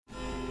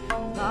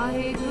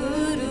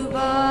Waheguru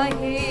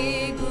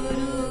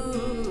Waheguru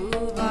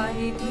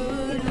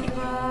Waheguru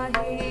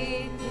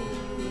Waheguru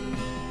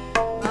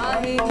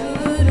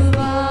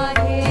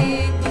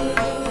Waheguru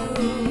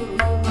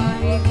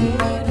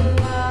Waheguru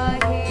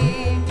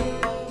Waheguru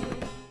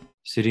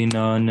Sri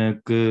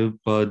Nanak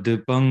pad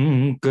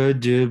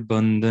pankaj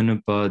bandhan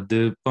pad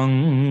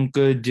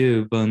pankaj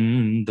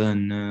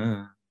bandhan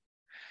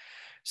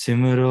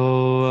Simro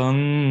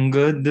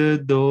angad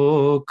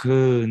dokh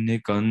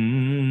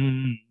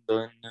nikandan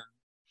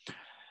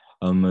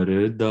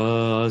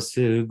Amardas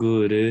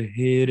gur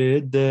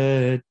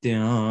hirday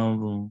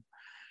tyavon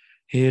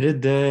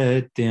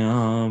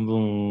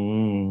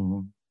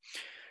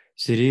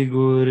Sri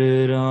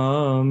Guru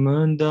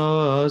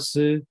Ramdas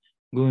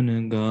Gun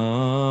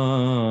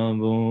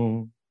gaavo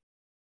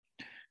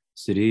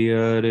Sri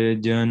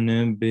Arjan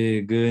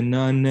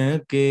Bignan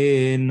ke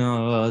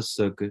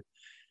nasak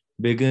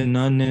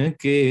Bignan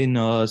ke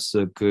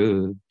nasak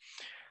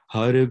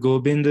Har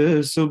Gobind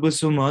Subh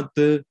Sumat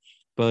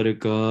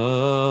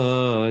Prakashak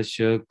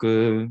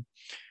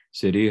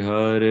Sri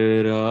Har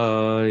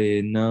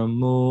Rai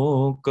Namo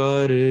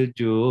Kar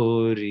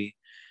Jori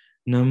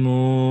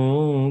Namo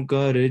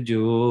Kar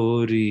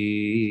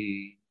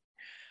Jori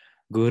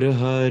Gur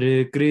Har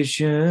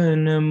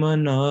Krishan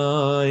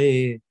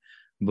Manaye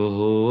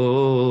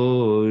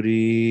Bahori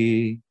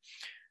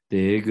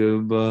Teg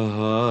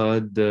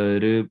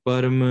Bahadur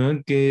Param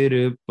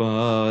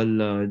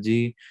Kirpala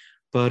Ji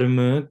Param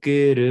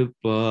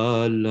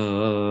Kirpala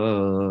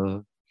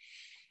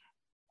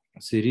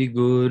Sri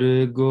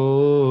Guru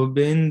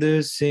Gobind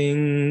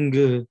Singh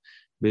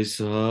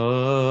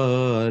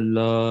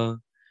Bisala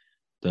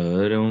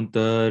Tarun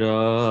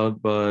tara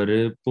par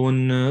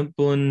pun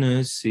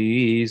pun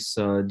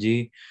sisa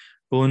ji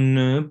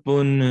pun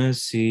pun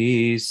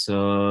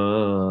sisa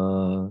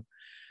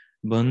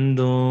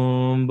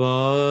bandon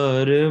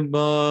bar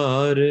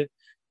bar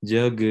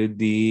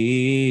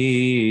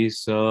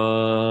jagdisa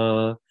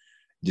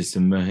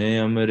जिसमें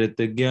अमृत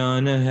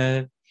ज्ञान है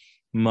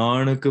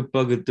माणक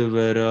भगत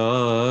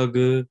वैराग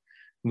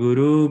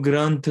गुरु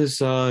ग्रंथ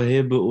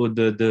साहिब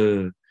उदद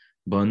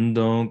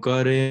बंदों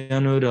करे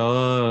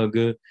अनुराग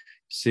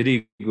श्री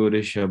गुर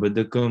शब्द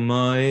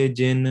कमाए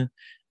जिन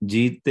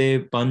जीते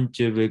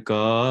पंच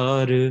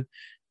विकार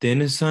तिन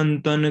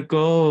संतन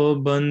को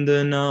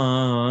बंदना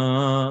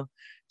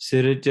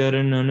सिर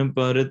चरणन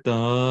पर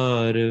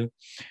तार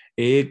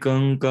एक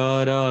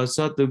अंकारा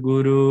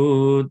सतगुरु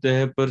तह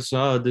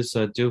प्रसाद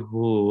सच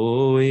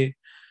होए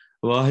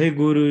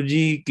वाहिगुरु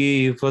जी की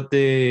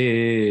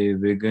फतेह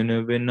विघ्न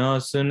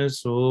विनाशन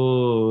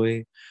सोए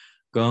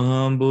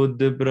कहाँ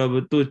बुद्ध प्रभ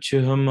तुच्छ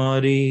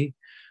हमारी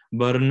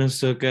बरन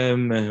सकै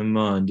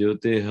महिमा जो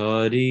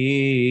तिहारी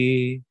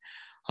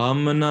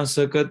हम न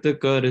सकत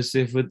कर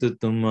सिफत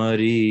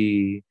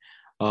तुम्हारी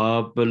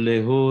आप ले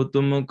हो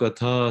तुम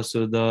कथा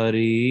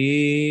सुधारी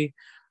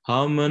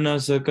हम न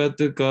सकत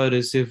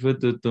कर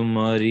सिफत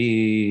तुम्हारी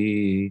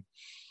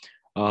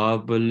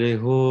आप ले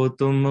हो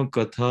तुम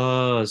कथा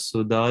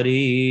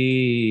सुधारी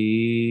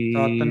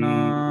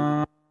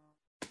ਸਤਨਾਮ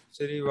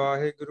ਸ੍ਰੀ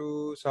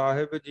ਵਾਹਿਗੁਰੂ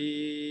ਸਾਹਿਬ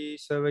ਜੀ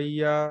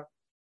ਸਵਈਆ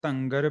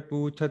ਧੰਗਰ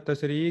ਪੂਛਤ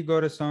ਸ੍ਰੀ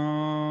ਗੁਰ ਸੋ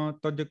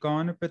ਤੁਜ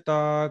ਕੌਣ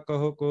ਪਿਤਾ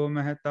ਕਹੋ ਕੋ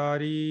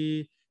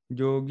ਮਹਤਾਰੀ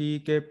ਜੋਗੀ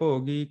ਕੇ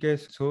ਭੋਗੀ ਕੇ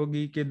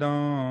ਸੋਗੀ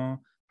ਕਿਦੋਂ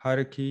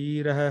ਹਰ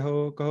ਖੀ ਰਹਿ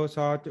ਹੋ ਕਹੋ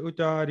ਸਾਚ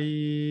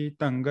ਉਚਾਰੀ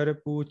ਧੰਗਰ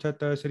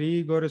ਪੂਛਤ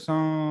ਸ੍ਰੀ ਗੁਰ ਸੋ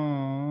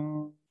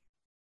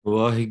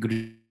ਵਾਹਿਗੁਰੂ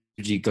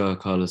ਜੀ ਕਾ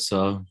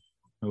ਖਾਲਸਾ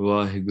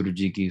ਵਾਹਿਗੁਰੂ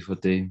ਜੀ ਕੀ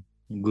ਫਤਿਹ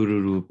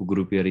ਗੁਰੂ ਰੂਪ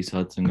ਗੁਰੂ ਪਿਆਰੀ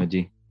ਸਾਧ ਸੰਗਤ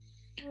ਜੀ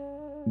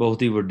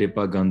ਬਹੁਤ ਹੀ ਵੱਡੇ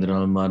ਭਾਗਾਂ ਦੇ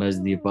ਨਾਲ ਮਹਾਰਾਜ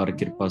ਦੀ ਅਪਾਰ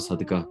ਕਿਰਪਾ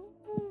ਸਦਕਾ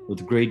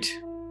with great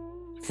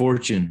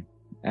fortune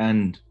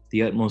and the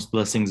utmost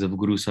blessings of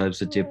Guru Sahib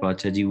Sache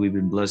Paatshah Ji, we've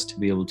been blessed to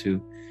be able to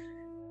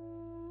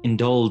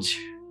indulge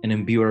and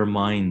imbue our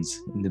minds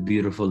in the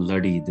beautiful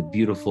Ladi, the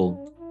beautiful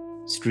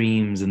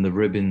streams and the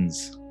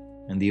ribbons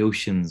and the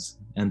oceans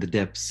and the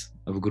depths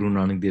of Guru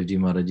Nanak Dev Ji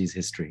Maharaj Ji's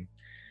history.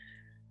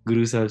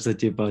 Guru Sahib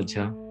Sache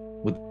Paatshah,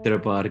 with their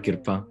apar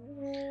kirpa,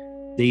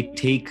 they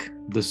take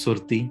the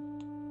surti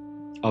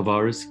of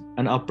ours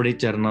and apne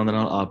charnan de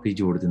naal aap hi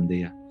jod dinde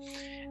a.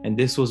 And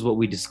this was what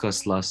we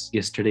discussed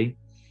yesterday.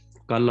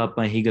 Kal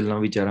ਆਪਾਂ ਇਹੀ ਗੱਲਾਂ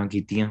ਵਿਚਾਰਾਂ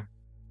ਕੀਤੀਆਂ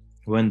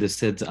when the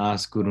Siddhs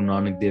asked Guru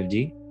Nanak Dev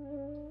Ji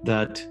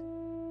that,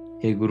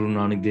 hey Guru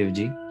Nanak Dev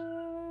Ji,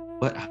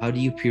 how do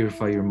you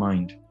purify your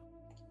mind?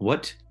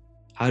 What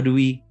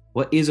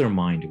is our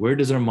mind? Where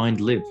does our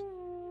mind live?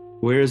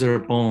 Where is our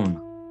pawn?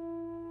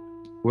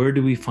 Where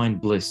do we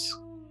find bliss?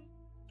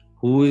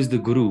 Who is the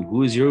Guru?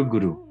 Who is your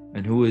Guru?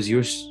 And who is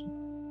your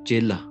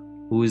chela?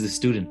 Who is the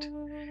student?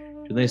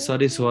 ਜਦੋਂ ਇਹ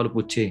ਸਾਰੇ ਸਵਾਲ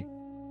ਪੁੱਛੇ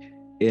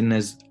in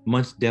as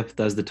much depth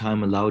as the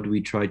time allowed, we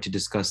tried to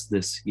discuss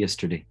this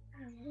yesterday.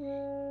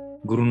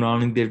 Guru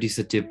Nanak Dev Ji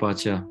Sache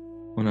Paatshah,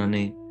 ਉਹਨਾਂ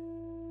ਨੇ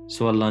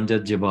ਸਵਾਲਾਂ ਦਾ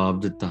ਜਵਾਬ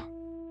ਦਿੱਤਾ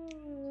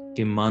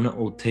ਕਿ ਮਨ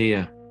ਉੱਥੇ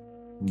ਆ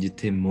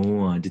ਜਿੱਥੇ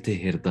ਮੋਹ ਆ, ਜਿੱਥੇ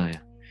ਹਿਰਦਾ ਆ.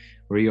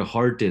 Where your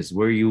heart is,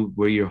 where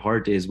your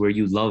heart is, where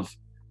you love,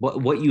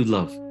 what you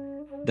love,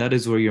 that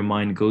is where your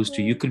mind goes to.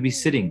 You could be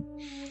sitting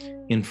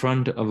in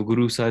front of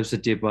Guru Sahib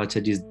Sache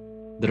Paatshah Ji's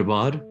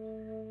darbar,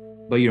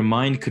 but your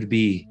mind could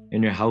be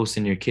in your house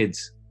and your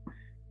kids.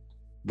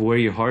 But where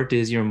your heart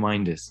is, your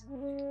mind is.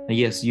 And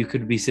yes, you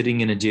could be sitting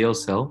in a jail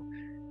cell,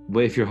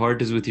 but if your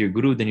heart is with your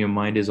Guru, then your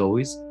mind is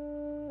always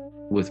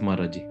with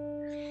Maharaji.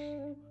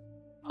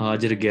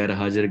 Hajar gair,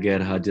 hajar gair,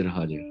 hajar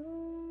hajar.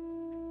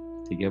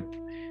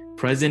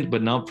 Present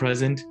but not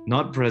present,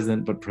 not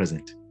present but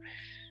present.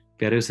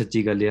 ਪਿਆਰਿਓ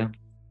ਸੱਚੀ ਗੱਲ ਆ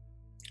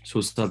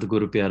ਸੋ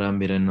ਸਤਿਗੁਰੂ ਪਿਆਰਾ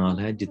ਮੇਰੇ ਨਾਲ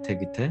ਹੈ ਜਿੱਥੇ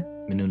ਕਿੱਥੇ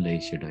ਮੈਨੂੰ ਲਈ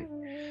ਛਡਾਈ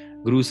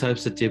ਗੁਰੂ ਸਾਹਿਬ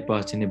ਸੱਚੇ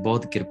ਪਾਤਸ਼ਾਹ ਨੇ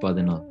ਬਹੁਤ ਕਿਰਪਾ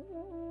ਦੇ ਨਾਲ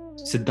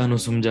ਸਿੱਧਾਂ ਨੂੰ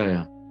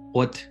ਸਮਝਾਇਆ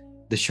what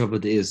the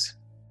ਸ਼ਬਦ is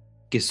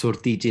ਕਿ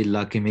ਸੁਰਤੀ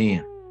ਚੇਲਾ ਕਿਵੇਂ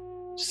ਆ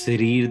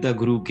ਸਰੀਰ ਦਾ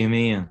ਗੁਰੂ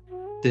ਕਿਵੇਂ ਆ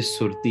ਤੇ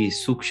ਸੁਰਤੀ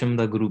ਸੂਖਸ਼ਮ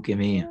ਦਾ ਗੁਰੂ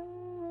ਕਿਵੇਂ ਆ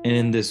and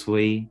in this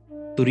way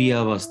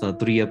ਤੁਰਿਆ ਅਵਸਥਾ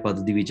ਤੁਰਿਆ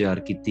ਪਦ ਦੀ ਵਿਚਾਰ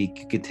ਕੀਤੀ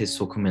ਕਿ ਕਿੱਥੇ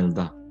ਸੁੱਖ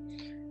ਮਿਲਦਾ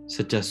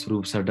ਸੱਚਾ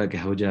ਸਰੂਪ ਸਾਡਾ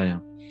ਕਿਹੋ ਜਿਹਾ ਆ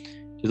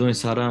ਜਦੋਂ ਇਹ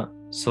ਸਾਰਾ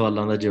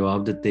ਸਵਾਲਾਂ ਦਾ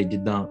ਜਵਾਬ ਦਿੱਤੇ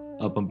ਜਿੱਦਾਂ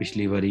ਆਪਾਂ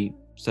ਪਿਛਲੀ ਵਾਰੀ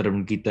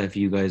ਸਰਵਣ ਕੀਤਾ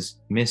if you guys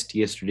missed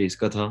yesterday's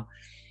katha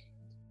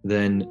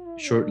then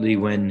shortly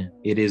when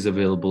it is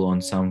available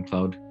on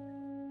SoundCloud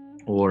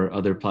or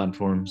other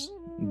platforms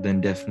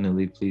then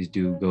definitely please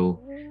do go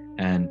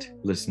and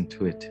listen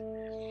to it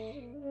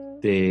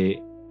ਤੇ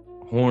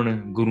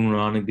ਹੁਣ Guru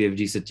Nanak Dev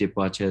Ji Sache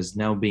Pacha is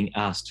now being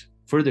asked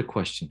further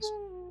questions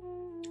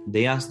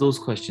they ask those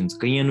questions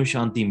ਕਈਆਂ ਨੂੰ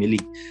ਸ਼ਾਂਤੀ ਮਿਲੀ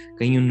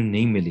ਕਈਆਂ ਨੂੰ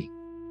ਨਹੀਂ ਮਿਲੀ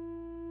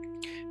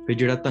ਫਿਰ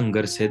ਜਿਹੜਾ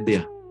ਧੰਗਰ ਸਿੱਧ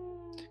ਆ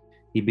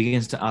he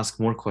begins to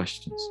ask more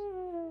questions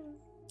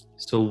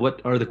so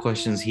what are the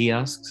questions he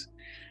asks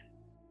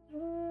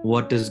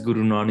what does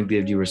Guru Nanak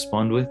Dev Ji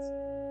respond with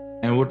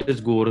and what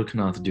does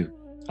Gorakhnath do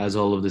as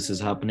all of this is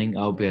happening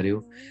aao pyareo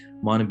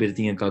man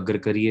birtiyan kagar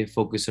kariye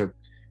focus our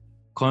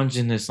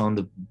consciousness on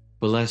the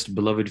blessed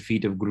beloved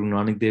feet of Guru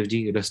Nanak Dev Ji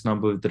rasna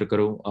pavitra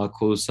karo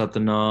aakho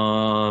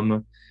satnam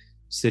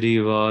Sri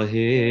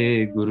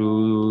Vaheguru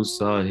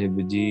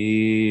Sahib Ji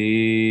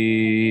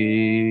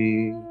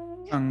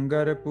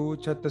ਧੰਗਰ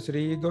ਪੂਛਤ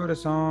ਸ੍ਰੀ ਗੁਰ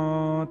ਸੋ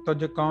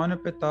ਤੁਜ ਕੌਣ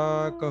ਪਿਤਾ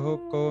ਕਹੋ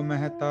ਕੋ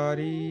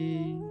ਮਹਤਾਰੀ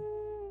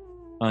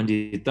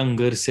Anji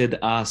Dhangar said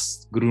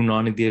asked Guru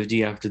Nanak Dev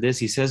Ji after this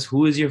he says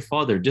who is your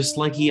father just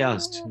like he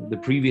asked the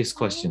previous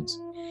questions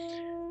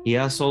he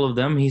asked all of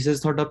them he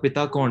says ਤੁਹਾਡਾ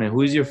ਪਿਤਾ ਕੌਣ ਹੈ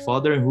who is your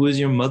father and who is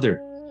your mother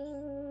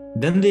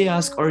then they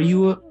ask are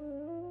you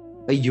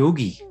a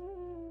yogi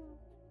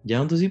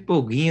ਜਾਂ ਤੁਸੀਂ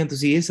ਭੋਗੀ ਆ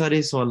ਤੁਸੀਂ ਇਹ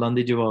ਸਾਰੇ ਸਵਾਲਾਂ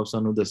ਦੇ ਜਵਾਬ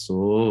ਸਾਨੂੰ ਦੱਸੋ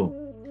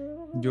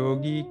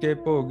ਜੋਗੀ ਕੇ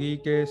ਭੋਗੀ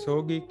ਕੇ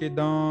ਸੋਗੀ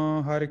ਕਿਦਾਂ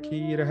ਹਰ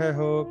ਖੀ ਰਹਿ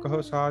ਹੋ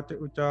ਕਹੋ ਸਾਚ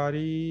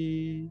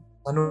ਉਚਾਰੀ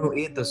ਸਾਨੂੰ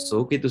ਇਹ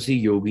ਦੱਸੋ ਕਿ ਤੁਸੀਂ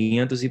ਯੋਗੀ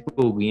ਆ ਤੁਸੀਂ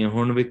ਭੋਗੀ ਆ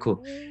ਹੁਣ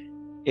ਵੇਖੋ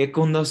ਇੱਕ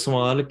ਹੁੰਦਾ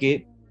ਸਵਾਲ ਕਿ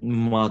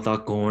ਮਾਤਾ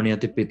ਕੌਣ ਆ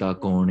ਤੇ ਪਿਤਾ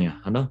ਕੌਣ ਆ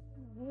ਹਨਾ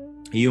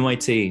you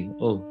might say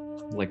oh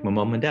like my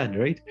mom and dad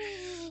right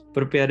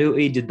ਪਰ ਪਿਆਰਿਓ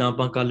ਇਹ ਜਿੱਦਾਂ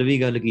ਆਪਾਂ ਕੱਲ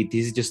ਵੀ ਗੱਲ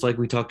ਕੀਤੀ ਸੀ just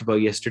like we talked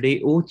about yesterday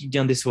ਉਹ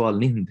ਚੀਜ਼ਾਂ ਦੇ ਸਵਾਲ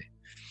ਨਹੀਂ ਹੁੰਦੇ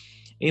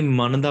ਇਹ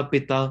ਮਨ ਦਾ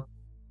ਪਿਤਾ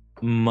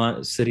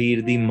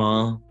ਸਰੀਰ ਦੀ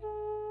ਮਾਂ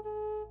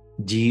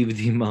ਜੀਵ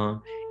ਦੀ ਮਾਂ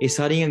ਇਹ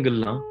ਸਾਰੀਆਂ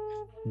ਗੱਲਾਂ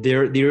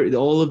they're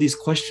all of these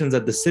questions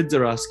that the Siddhs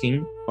are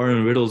asking are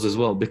in riddles as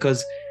well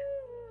because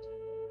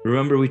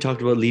remember we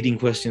talked about leading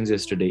questions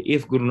yesterday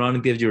if Guru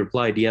Nanak Dev Ji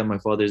replied yeah my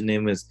father's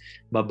name is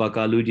Baba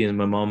Kalu Ji and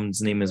my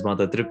mom's name is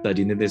Mata Tripta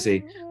Ji then they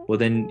say well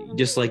then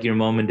just like your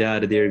mom and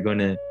dad they're going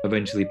to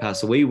eventually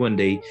pass away one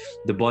day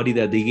the body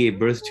that they gave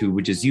birth to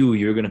which is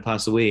you're going to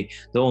pass away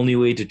the only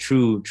way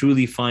to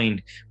truly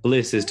find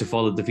bliss is to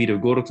follow the feet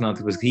of Gorakhnath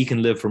because he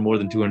can live for more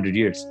than 200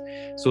 years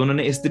so ਉਹਨਾਂ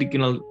ਨੇ ਇਸ ਤਰੀਕੇ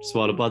ਨਾਲ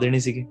ਸਵਾਲ ਪਾ ਦੇਣੇ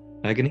ਸੀਗੇ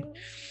ਹੈ ਕਿ ਨਹੀਂ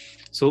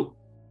so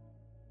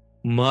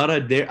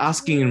Maharaj they're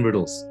asking in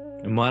riddles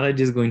and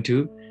Maharaj is going to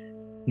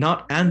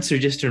not answer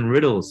just in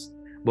riddles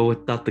but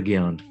with tat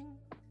gyan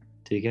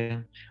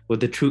with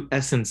the true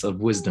essence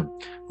of wisdom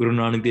Guru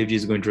Nanak Dev Ji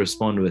is going to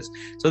respond with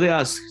so they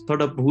ask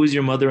who is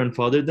your mother and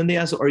father then they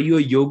ask are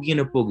you a yogi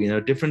and a pogi now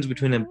the difference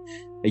between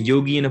a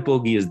yogi and a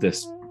pogi is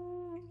this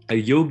a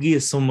yogi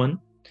is someone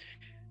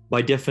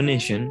by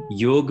definition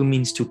yoga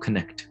means to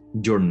connect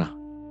jodna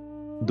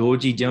ਦੋ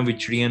ਚੀਜ਼ਾਂ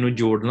ਵਿਛੜੀਆਂ ਨੂੰ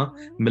ਜੋੜਨਾ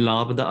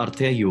ਮਿਲਾਪ ਦਾ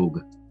ਅਰਥ ਹੈ ਯੋਗ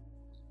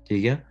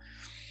ਠੀਕ ਹੈ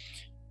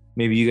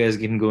maybe you guys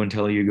can go and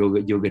tell your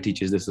yoga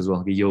teachers this as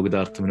well ਕਿ ਯੋਗ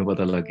ਦਾ ਅਰਥ ਮੈਨੂੰ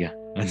ਪਤਾ ਲੱਗ ਗਿਆ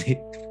ਹਾਂਜੀ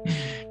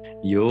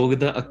ਯੋਗ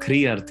ਦਾ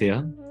ਅਖਰੀ ਅਰਥ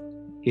ਆ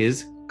is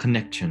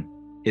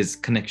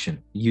connection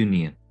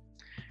union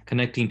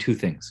connecting two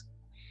things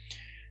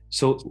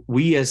so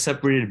we as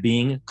separated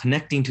being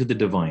connecting to the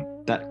divine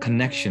that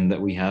connection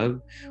that we have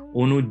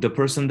onu the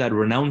person that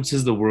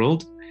renounces the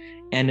world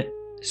and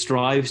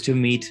strives to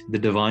meet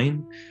the divine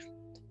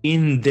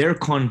in their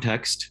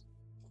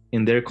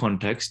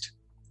context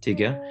ठीक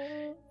है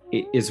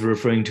is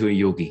referring to a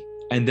yogi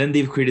and then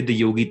they've created the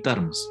yogi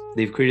dharmas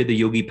they've created the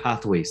yogi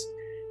pathways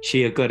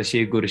Shekar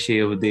Shegur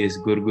Sheavades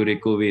Gurgure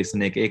Koves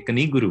Nek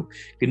Ekani Guru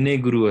Kinne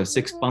Guru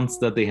 6 panths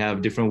that they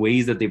have different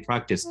ways that they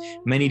practice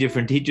many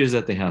different teachers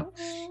that they have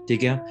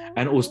ठीक है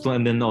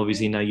and then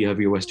obviously now you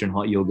have your Western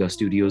hot yoga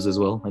studios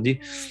as well Hanji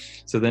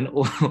so then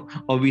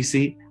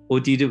obviously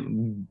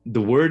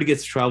the word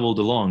gets traveled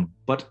along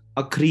but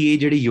akhri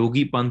jehdi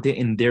yogi panth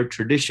in their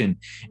tradition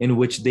in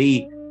which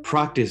they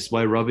practice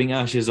by rubbing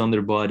ashes on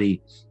their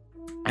body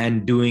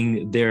and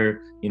doing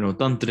their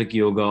tantric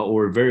yoga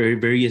or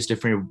various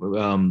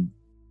different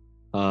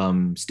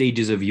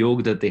stages of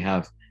yoga that they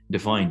have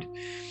defined.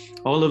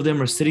 All of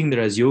them are sitting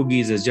there as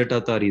yogis, as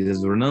jatataris,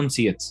 as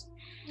renunciates.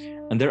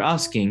 And they're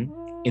asking,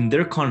 in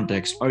their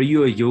context, are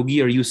you a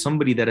yogi? Are you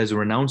somebody that has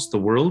renounced the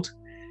world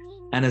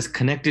and is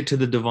connected to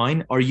the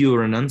divine? Are you a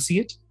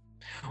renunciate?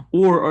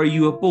 Or are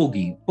you a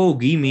pogi?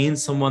 Pogi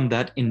means someone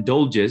that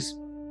indulges.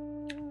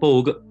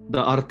 Pog,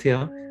 the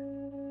arthya,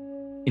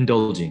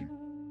 indulging.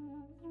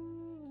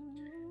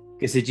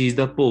 ਕਿਸੇ ਚੀਜ਼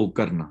ਦਾ ਭੋਗ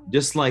ਕਰਨਾ,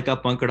 just like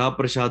ਆਪਾਂ ਕੜਾ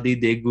ਪ੍ਰਸ਼ਾਦੀ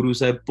ਦੇ ਗੁਰੂ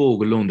ਸਾਹਿਬ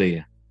ਭੋਗ ਲਾਉਂਦੇ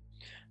ਆ,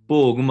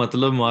 ਭੋਗ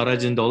ਮਤਲਬ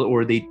ਮਹਾਰਾਜ indulge,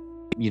 or they,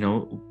 you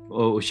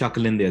know, ਛਕ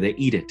ਲੈਂਦੇ ਆ, they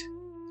eat it,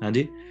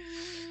 ਹਾਂਜੀ.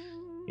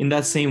 In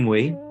that same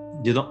way,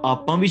 ਜਦੋਂ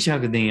ਆਪਾਂ ਵੀ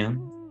ਛਕਦੇ ਆ,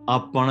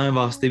 ਆਪਾਂ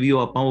ਵਾਸਤੇ ਵੀ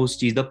ਆਪਾਂ ਉਸ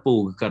ਚੀਜ਼ ਦਾ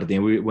ਭੋਗ ਕਰਦੇ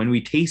ਆ. When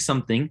we taste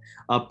something,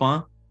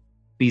 ਆਪਾਂ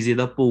ਪੀਜ਼ੇ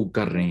ਦਾ ਭੋਗ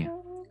ਕਰ ਰਹੇ ਆ,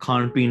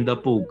 ਖਾਣ ਪੀਣ ਦਾ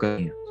ਭੋਗ ਕਰ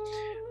ਰਹੇ ਆ.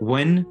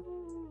 When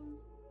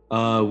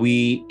we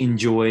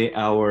enjoy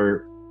our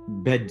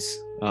beds,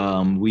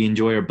 we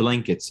enjoy our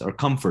blankets, our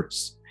comforts,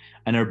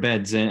 and our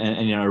beds,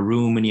 and in our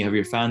room, and you have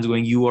your fans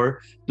going, you are,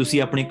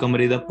 ਤੁਸੀਂ ਆਪਣੇ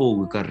ਕਮਰੇ ਦਾ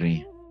ਭੋਗ ਕਰ ਰਹੇ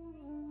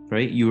ਹੋ,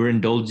 right? You are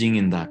indulging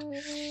in that.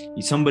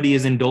 Somebody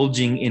is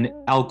indulging in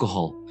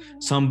alcohol.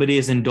 Somebody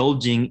is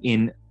indulging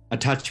in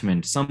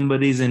attachment.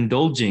 Somebody is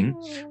indulging,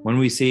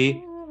 when we say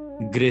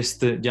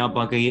grist, ਜਾਂ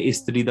ਆਪਾਂ ਕਹੀਏ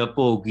ਇਸਤਰੀ ਦਾ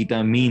ਭੋਗ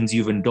ਕੀਤਾ, means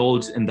you've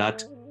indulged in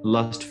that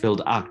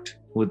lust-filled act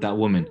with that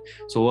woman.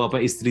 So ਆਪਾਂ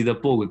ਇਸਤਰੀ ਦਾ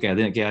ਭੋਗ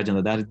ਕਿਹਾ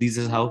ਜਾਂਦਾ. That this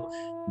is how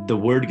the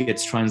word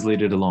gets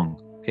translated along.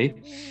 Okay,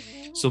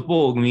 so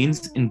bhog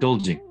means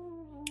indulging.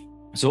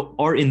 So,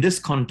 or in this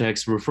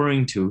context,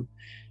 referring to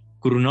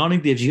Guru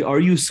Nanak Dev Ji, are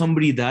you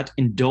somebody that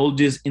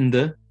indulges in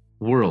the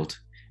world?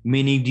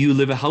 Meaning, do you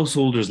live a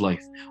householder's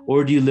life,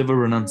 or do you live a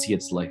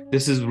renunciate's life?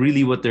 This is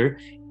really what they're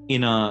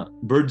in a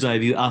bird's eye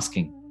view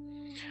asking.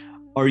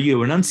 Are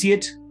you a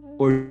renunciate,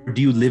 or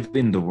do you live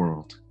in the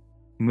world?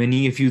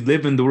 Meaning, if you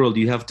live in the world,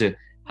 you have to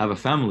have a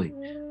family,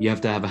 you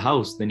have to have a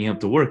house, then you have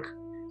to work,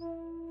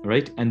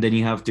 right? And then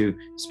you have to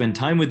spend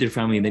time with your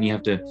family, and then you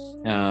have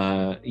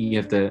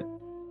to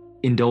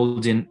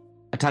indulge in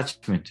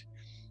attachment,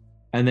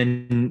 and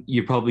then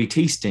you're probably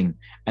tasting,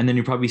 and then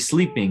you're probably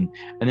sleeping,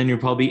 and then you're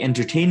probably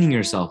entertaining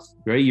yourself,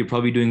 right? You're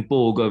probably doing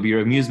bhog of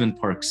your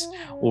amusement parks,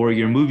 or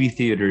your movie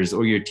theaters,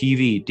 or your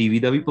TV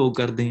da bhi bhog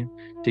karde hain,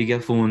 theek hai,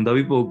 phone da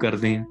bhi bhog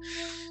karde hain.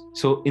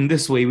 So in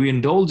this way, we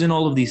indulge in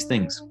all of these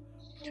things.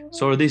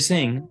 So are they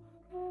saying,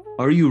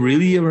 are you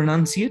really a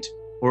renunciate,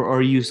 or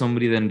are you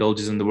somebody that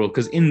indulges in the world?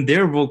 Because in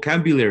their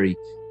vocabulary,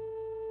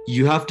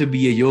 you have to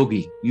be a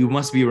yogi. You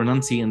must be a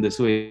renunciate in this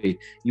way.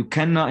 You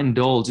cannot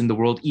indulge in the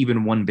world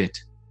even one bit,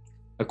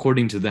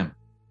 according to them.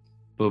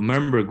 But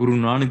remember, Guru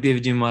Nanak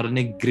Dev Ji Maharaj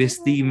ne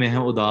gristi mein hai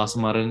udas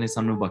Maharaj ne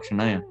sanu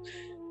bakshana hai.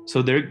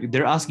 So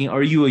they're asking,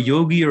 are you a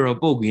yogi or a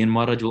bhogi? And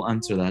Maharaj will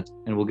answer that,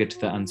 and we'll get to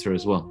the answer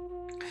as well.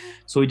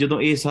 So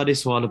ਜਦੋਂ ਇਹ ਸਾਰੇ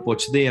ਸਵਾਲ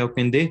ਪੁੱਛਦੇ ਆ, ਉਹ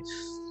ਕਹਿੰਦੇ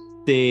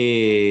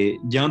ਤੇ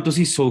ਜਾਂ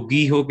ਤੁਸੀਂ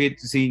ਸੋਗੀ ਹੋ ਕੇ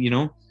ਤੁਸੀਂ, you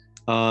know,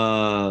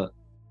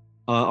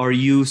 are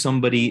you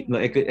somebody,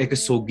 ਇੱਕ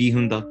ਸੋਗੀ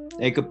ਹੁੰਦਾ,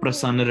 ਇੱਕ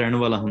ਪ੍ਰਸੰਨ ਰਹਿਣ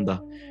ਵਾਲਾ ਹੁੰਦਾ,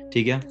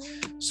 ਠੀਕ ਹੈ.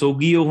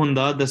 ਸੋਗੀ ਉਹ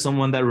ਹੁੰਦਾ that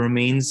someone that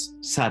remains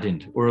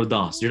saddened or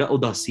ਉਦਾਸ, ਜਿਹੜਾ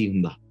ਉਦਾਸੀ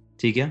ਹੁੰਦਾ,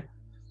 ਠੀਕ ਹੈ.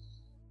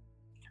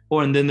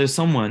 Or and then there's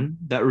someone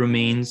that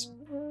remains,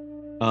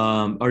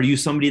 are you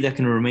somebody that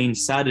can remain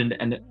saddened?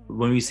 And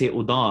when we say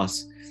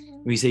udas,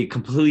 we say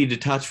completely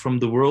detached from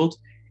the world,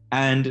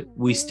 and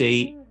we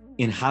stay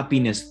in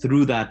happiness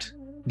through that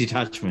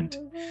detachment.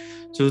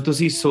 So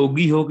ਤੁਸੀਂ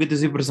ਸੋਗੀ ਹੋ ਕੇ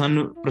ਤੁਸੀਂ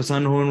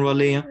ਪ੍ਰਸੰਨ ਹੋਣ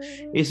ਵਾਲੇ ਆ,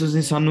 ਇਸ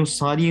ਤੁਸੀਂ ਸਾਨੂੰ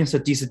ਸਾਰੀਆਂ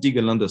ਸੱਚੀ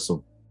ਗੱਲਾਂ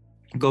ਦੱਸੋ.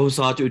 ਕਹੋ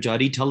ਸੱਚ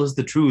ਉਚਾਰੀ, tell us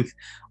the truth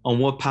on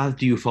what path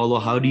do you follow,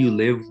 how do you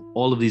live,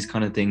 all of these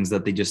kind of things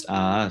that they just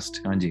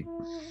asked. ਹਾਂਜੀ.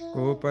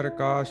 ਕੋ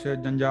ਪ੍ਰਕਾਸ਼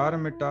ਜੰਜਾਰ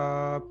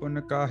ਮਿਟਾ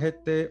ਪੁਨ ਕਾਹੇ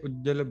ਤੇ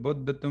ਉਜਲ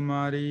ਬੁੱਧ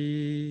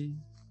ਤੁਮਾਰੀ.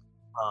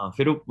 ਹਾਂ,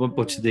 ਫਿਰ ਉਹ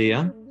ਪੁੱਛਦੇ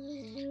ਆ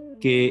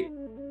ਕਿ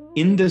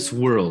in this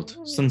world,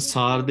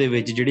 ਸੰਸਾਰ ਦੇ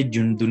ਵਿੱਚ ਜਿਹੜੇ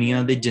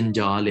ਦੁਨੀਆ ਦੇ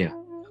ਜੰਜਾਲ ਆ,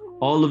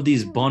 all of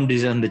these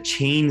bondages and the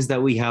chains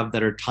that we have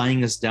that are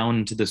tying us down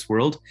into this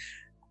world,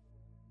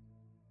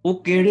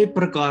 ਉਹ ਕਿਹੜੇ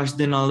ਪ੍ਰਕਾਸ਼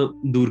ਦੇ ਨਾਲ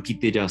ਦੂਰ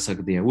ਕੀਤੇ ਜਾ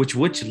ਸਕਦੇ ਆ? Which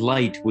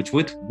light,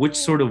 which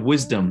sort of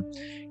wisdom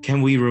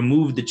can we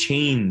remove the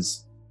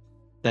chains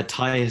that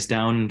tie us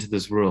down into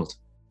this world?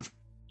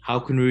 How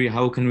can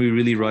we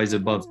really rise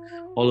above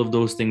all of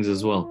those things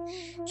as well?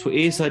 So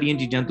ਇਹ ਸਾਰੀਆਂ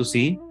ਚੀਜ਼ਾਂ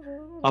ਤੁਸੀਂ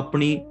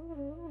ਆਪਣੀ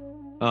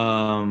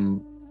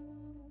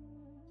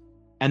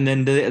and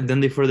then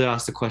they further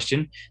ask the question.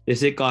 They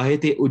say ਕਾਹੇ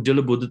ਤੇ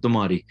ਉਜਲ ਬੁੱਧ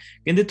ਤੁਮਾਰੀ,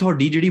 ਕਹਿੰਦੇ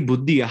ਤੁਹਾਡੀ ਜਿਹੜੀ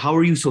ਬੁੱਧੀ ਆ, how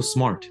are you so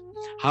smart,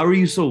 how are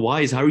you so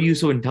wise, how are you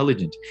so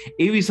intelligent?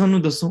 ਇਹ ਵੀ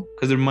ਸਾਨੂੰ ਦੱਸੋ,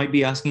 because they might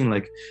be asking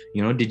like,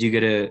 you know, did you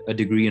get a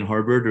degree in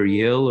Harvard or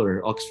Yale or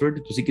Oxford?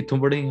 ਤੁਸੀਂ ਕਿੱਥੋਂ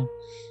ਪੜ੍ਹੇ ਹੋ?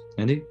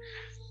 ਹਾਂਜੀ,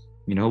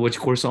 you know, which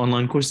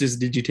online courses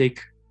did you take?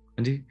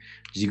 ਹਾਂਜੀ,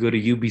 did you go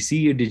to UBC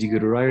or did you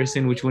go to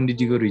Ryerson? Which one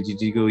did you go to? Did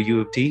you go U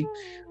of T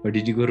or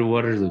did you go to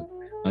Waterloo?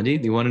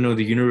 They want to know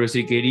the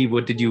university, Katie,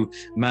 what did you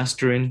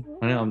master in?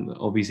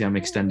 Obviously, I'm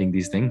extending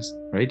these things,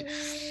 right?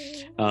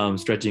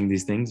 Stretching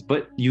these things,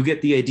 but you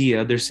get the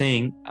idea. They're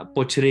saying,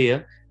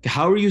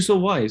 how are you so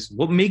wise?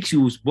 What makes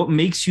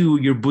you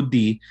your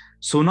buddhi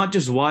so not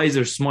just wise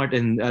or smart,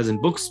 and as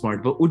in book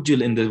smart, but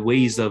ujjal in the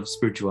ways of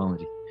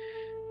spirituality?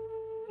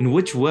 In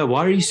which way?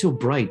 Why are you so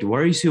bright?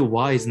 Why are you so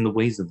wise in the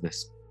ways of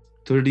this?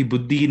 ਤੁਹਾਡੀ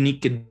ਬੁੱਧੀ ਨਹੀਂ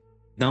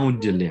ਕਿੱਦਾਂ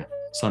ਉਜਲਿਆ,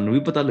 ਸਾਨੂੰ ਵੀ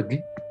ਪਤਾ ਲੱਗੇ।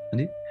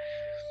 ਹਾਂਜੀ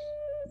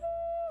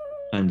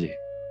ਹਾਂਜੀ।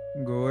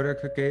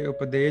 गोरख के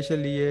उपदेश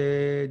लिए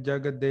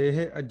जग देह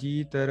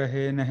अजीत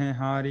रहे नह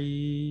हारी।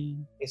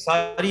 ਇਹ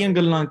ਸਾਰੀਆਂ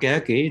ਗੱਲਾਂ ਕਹਿ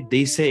ਕੇ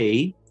they say,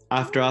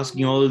 after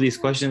asking all of these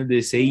questions,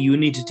 they say you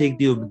need to take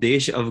the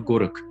upadesh of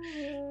Gorakh.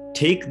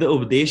 Take the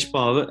upadesh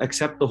power,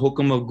 accept the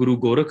hukam of Guru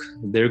Gorakh,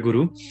 their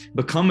guru,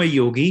 become a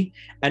yogi,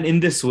 and in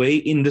this way,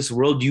 in this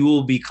world, you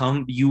will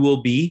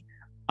be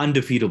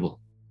undefeatable.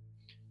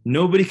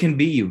 Nobody can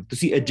beat you.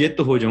 ਤੁਸੀਂ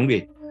ਅਜਿੱਤ ਹੋ ਜਾਓਗੇ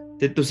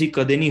ਤੇ ਤੁਸੀਂ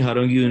ਕਦੇ ਨਹੀਂ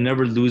ਹਾਰੋਗੇ. You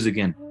never lose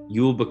again.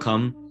 You will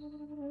become,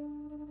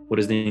 what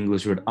is the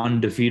English word?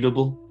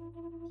 Undefeatable.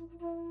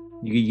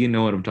 You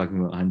know what I'm talking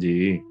about. ਹਾਂਜੀ।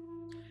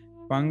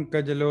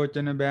 पंकज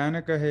लोचन ban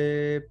कहे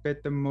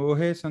पित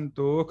मोहे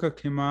संतोख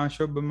खिमा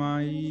शुभ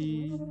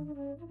माई।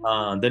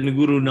 Then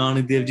Guru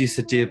Nanak Dev Ji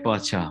Sache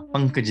Pacha,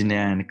 Pankaj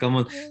Nayan,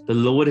 Kamal, the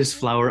lotus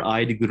flower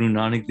eyed Guru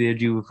Nanak Dev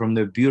Ji from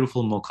their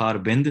beautiful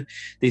Mokhar Bind.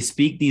 They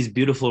speak these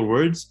beautiful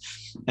words,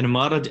 and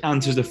Maharaj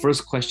answers the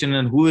first question,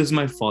 and who is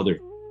my father?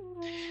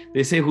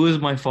 They say, who is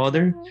my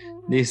father?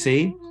 They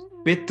say,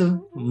 Pit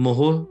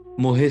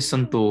Mohe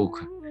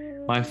Santokh.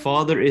 My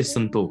father is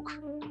Santokh,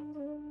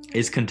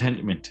 is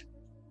contentment.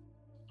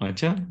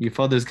 Acha, your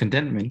father is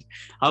contentment.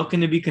 How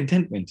can it be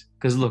contentment?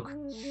 Because look,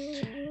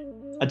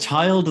 a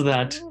child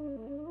that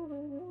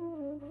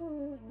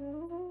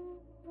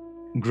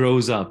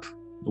grows up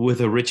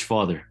with a rich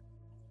father,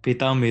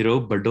 pita mero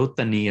bado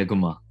tani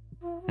aguma,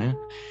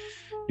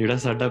 jehda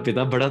sada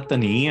pita bada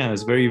tani hai,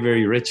 is very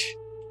very rich,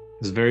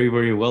 is very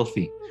very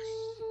wealthy.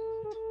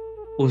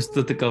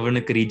 Ustat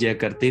kavan karija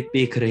karte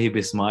pekh rahe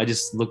bisma. I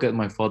just look at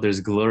my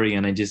father's glory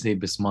and I just say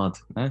bismat,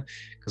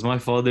 because my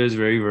father is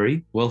very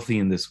very wealthy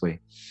in this way.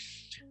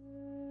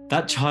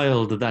 That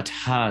child that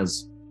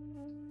has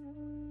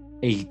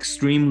an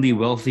extremely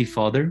wealthy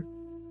father,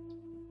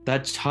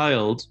 that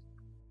child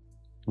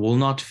will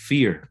not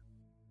fear.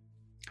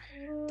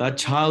 That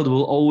child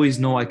will always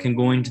know, I can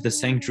go into the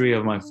sanctuary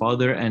of my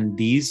father and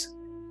these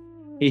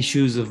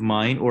issues of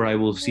mine, or I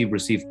will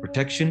receive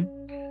protection.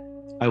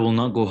 I will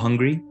not go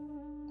hungry.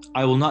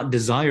 I will not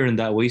desire in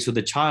that way. So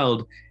the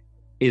child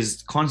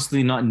is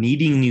constantly not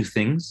needing new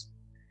things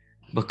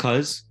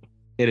because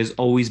it is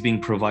always being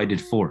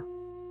provided for.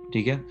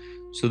 Okay?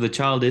 So the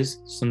child is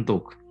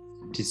Santokh.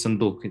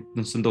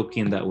 Santokhi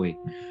in that way.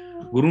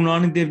 Guru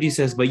Nanak Dev Ji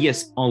says, but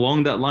yes,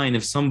 along that line,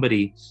 if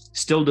somebody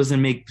still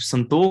doesn't make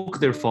Santokh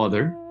their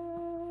father,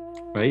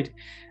 right,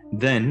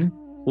 then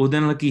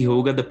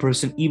the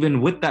person,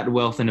 even with that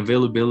wealth and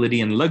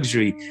availability and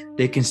luxury,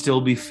 they can still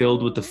be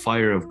filled with the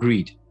fire of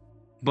greed.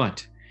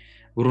 But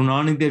Guru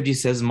Nanak Dev Ji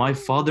says, my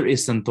father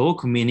is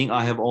Santokh, meaning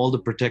I have all the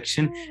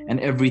protection and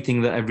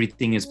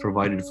everything is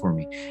provided for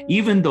me.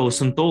 Even though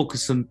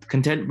Santokh,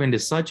 contentment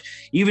is such,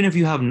 even if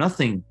you have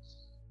nothing,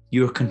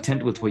 you're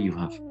content with what you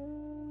have.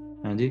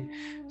 And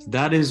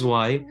that is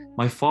why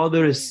my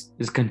father is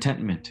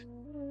contentment.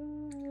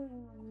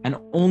 And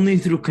only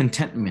through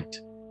contentment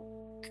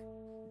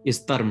is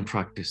dharma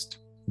practiced.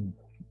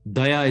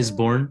 Daya is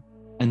born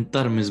and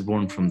dharma is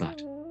born from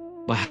that.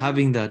 By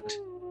having that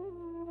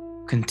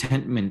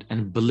contentment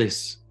and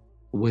bliss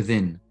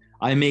within,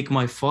 I make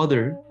my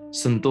father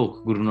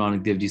Santokh, Guru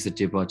Nanak Dev Ji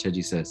Sache Pacha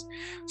Ji says.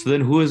 So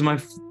then who is my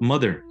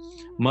mother?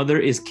 Mother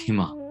is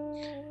Khima.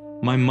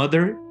 My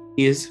mother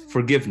is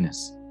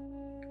forgiveness.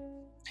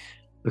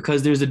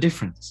 Because there's a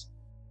difference.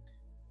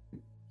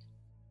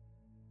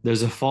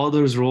 There's a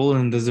father's role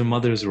and there's a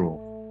mother's role.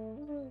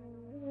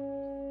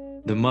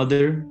 The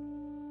mother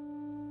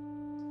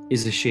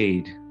is a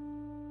shade.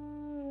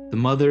 The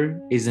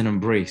mother is an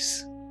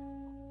embrace.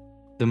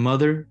 The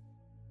mother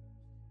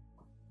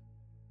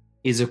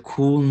is a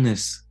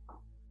coolness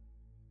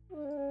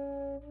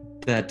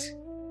that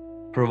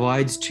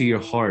provides to your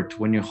heart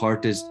when your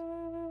heart is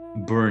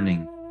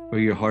burning or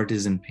your heart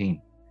is in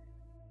pain.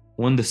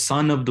 When the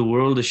sun of the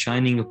world is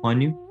shining upon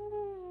you,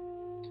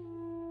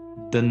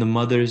 then the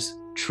mother's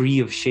tree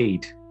of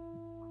shade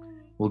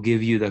will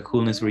give you that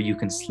coolness where you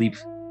can sleep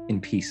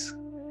in peace.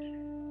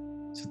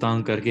 So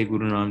taan karke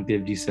Guru Nanak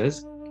Dev Ji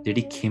says,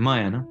 jehdi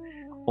khema hai na,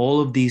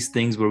 all of these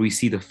things where we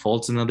see the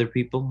faults in other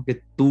people,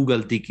 tu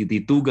galti ki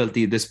thi, tu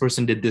galti, this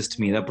person did this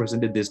to me, that person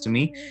did this to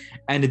me,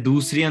 and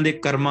dusriyan de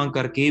karma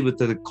karke, with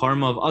the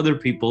karma of other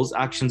people's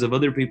actions of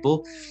other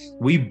people,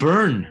 we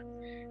burn.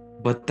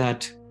 But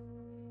that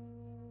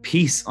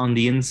peace on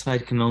the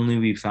inside can only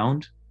be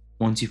found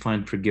once you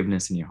find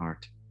forgiveness in your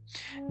heart.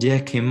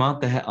 Jeh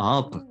khema teh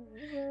aap.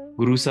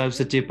 Guru Sahib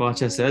Sache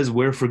Pacha says,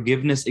 where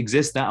forgiveness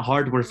exists, that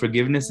heart where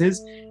forgiveness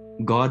is,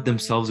 God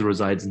themselves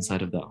resides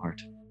inside of that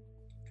heart.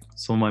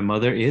 So my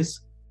mother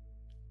is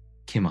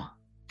Khima,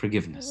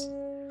 forgiveness.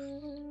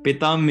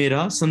 Pita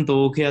mera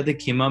Santokh hai te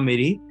Khima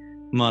meri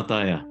mata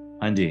hai.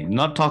 Hanji,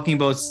 not talking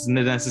about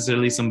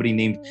necessarily somebody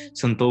named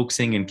Santokh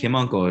Singh and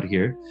Khima Kaur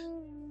here.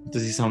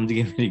 Tusi samjh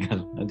gaye meri gal.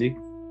 Hanji.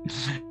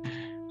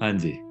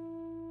 Hanji.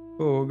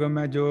 भोग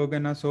मैं जोग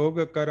न सोग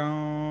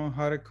करां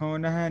हर खो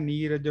नह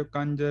नीरज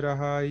कंज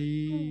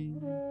रहाई.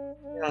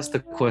 That's the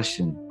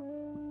question.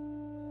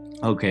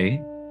 Okay.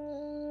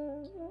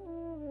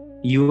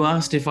 You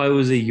asked if I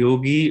was a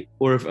yogi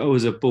or if I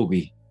was a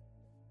pogi.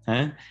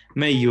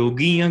 मैं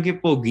योगी हाँ कि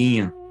भोगी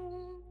हाँ?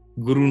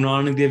 Guru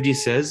Nanak Dev Ji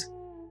says,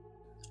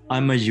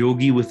 I'm a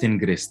yogi within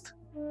Grist.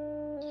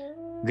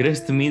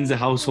 Grist means a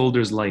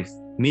householder's life,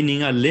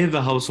 meaning I live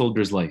a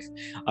householder's life.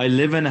 I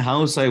live in a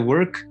house, I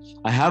work,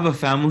 I have a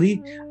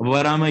family,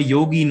 but I'm a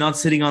yogi not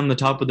sitting on the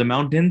top of the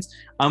mountains.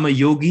 I'm a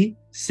yogi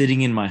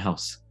sitting in my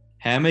house.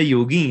 है मैं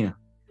योगी हाँ,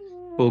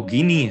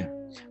 भोगी नहीं है,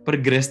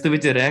 पर गृहस्थ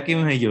विच रह के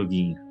मैं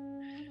योगी हाँ.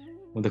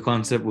 The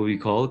concept what we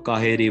call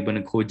काहे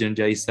रेबन खोजन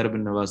जाई सर्ब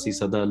निवासी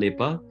सदा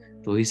लेपा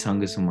तो ही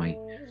संग समाई.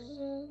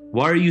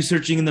 Why are you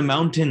searching in the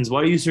mountains?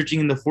 Why are you searching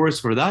in the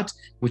forest for that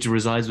which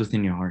resides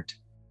within your heart?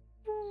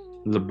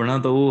 ਲੱਭਣਾ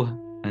ਤਾਂ ਉਹ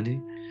ਹੈ ਜੀ.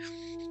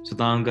 So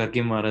ਤਾਂ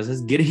ਕਰਕੇ ਮਹਾਰਾਜ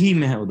says ਗਿਰਹੀ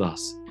ਮੈਂ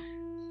ਉਦਾਸ.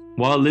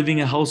 While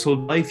living a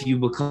household life, you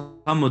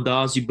become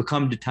udas, you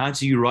become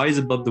detached, you rise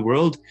above the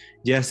world.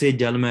 जैसे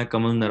जल में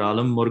कमल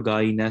नरालम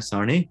मुर्गाई न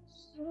साने.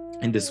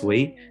 In this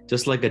way,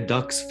 just like a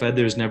duck's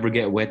feathers never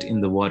get wet in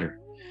the water,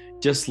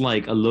 just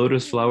like a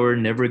lotus flower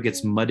never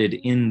gets mudded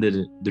in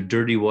the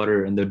dirty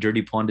water and the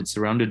dirty pond it's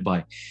surrounded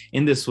by.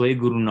 In this way,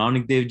 Guru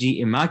Nanak Dev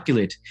Ji,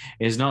 immaculate,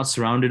 is not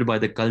surrounded by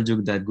the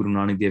Kaljug that Guru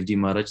Nanak Dev Ji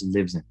Maharaj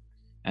lives in.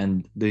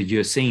 And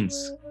your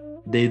saints,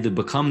 they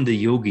become the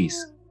yogis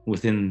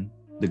within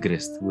the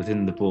grist,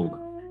 within the pog.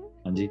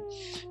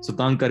 So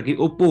ਤਾਂ ਕਰਕੇ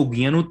ਉਹ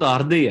ਭੋਗੀਆਂ ਨੂੰ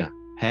ਤਾਰਦੇ ਆ,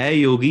 ਹੈ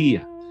ਯੋਗੀ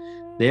ਆ.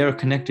 They are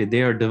connected,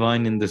 they are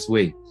divine in this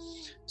way.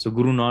 So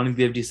Guru Nanak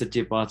Dev Ji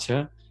Sache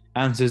Paatshah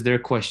answers their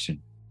question.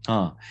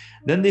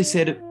 Then they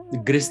said,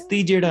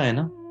 Gristi jeda hai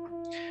na,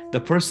 the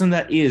person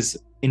that is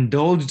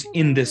indulged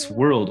in this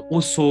world, o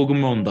sog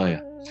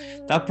maundaya,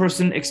 that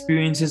person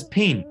experiences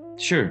pain.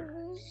 Sure,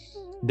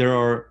 there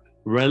are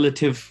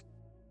relative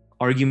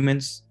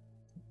arguments.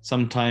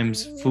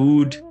 Sometimes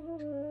food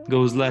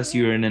goes less,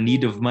 you're in a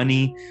need of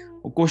money.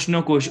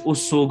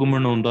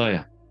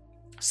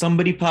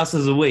 Somebody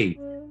passes away,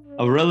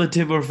 a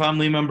relative or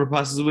family member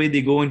passes away,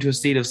 they go into a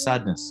state of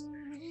sadness.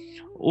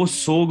 O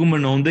sog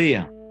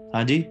manaunde.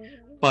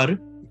 Par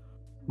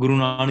Guru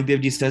Nanak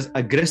Dev Ji says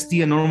a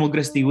gresti, a normal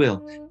gresti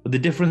will. But the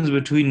difference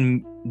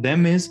between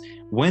them is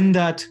when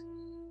that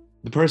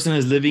the person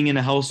is living in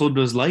a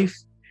householder's life,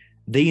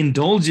 they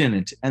indulge in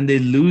it and they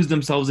lose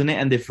themselves in it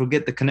and they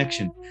forget the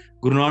connection.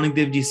 Guru Nanak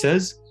Dev Ji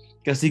says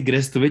कि ਅਸੀਂ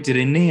ਗ੍ਰਸਤ ਵਿੱਚ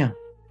ਰਹਿੰਦੇ ਹਾਂ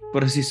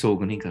ਪਰ ਅਸੀਂ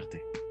ਸੋਗ ਨਹੀਂ ਕਰਦੇ.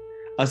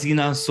 ਅਸੀਂ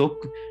ਨਾ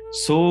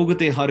ਸੋਗ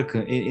ਤੇ ਹਰਖ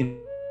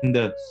in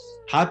the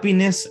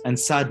happiness and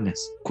sadness,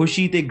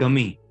 ਖੁਸ਼ੀ ਤੇ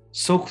ਗਮੀ,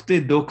 ਸੁਖ ਤੇ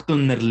ਦੁੱਖ ਤੋਂ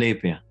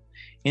ਨਿਰਲੇਪ ਆ,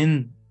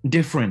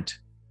 indifferent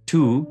to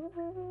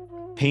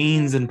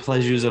pains and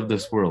pleasures of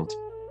this world.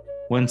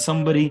 When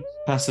somebody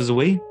passes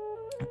away,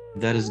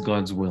 that is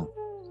God's will,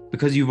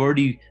 because you've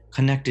already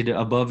connected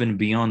above and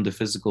beyond the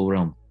physical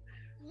realm.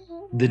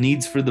 The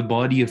needs for the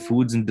body of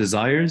foods and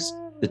desires,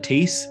 the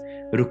taste,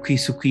 rukhi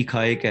sukhi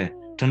khaye ke,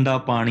 thanda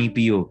pani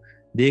piyo,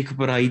 dekh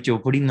parai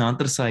chopadi na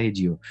tarsaye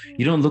jiyo.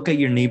 You don't look at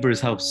your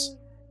neighbor's house.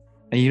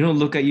 And you don't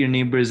look at your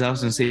neighbor's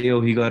house and say,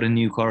 oh, he got a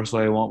new car, so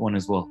I want one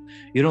as well.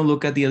 You don't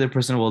look at the other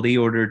person, well, they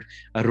ordered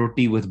a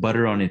roti with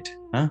butter on it.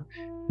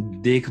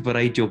 Dekh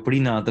parai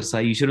chopadi na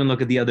tarsai. You shouldn't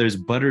look at the other's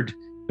buttered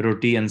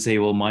roti and say,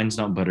 well, mine's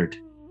not buttered.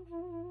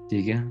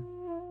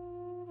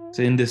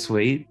 So in this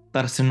way,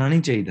 tarsana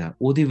nahi chahiਦਾ.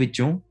 ਉਹਦੇ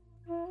ਵਿੱਚੋਂ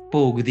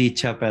ਭੋਗ ਦੀ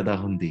ਇੱਛਾ ਪੈਦਾ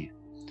ਹੁੰਦੀ ਹੈ.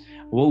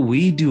 What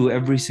we do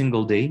every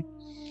single day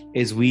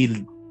is we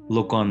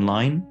look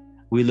online,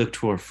 we look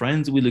to our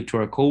friends, we look to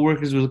our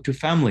co-workers, we look to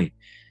family,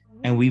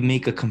 and we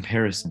make a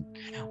comparison.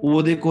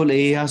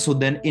 So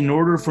then in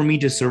order for me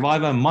to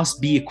survive, I must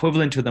be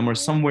equivalent to them or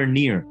somewhere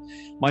near.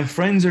 My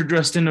friends are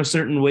dressed in a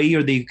certain way,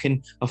 or they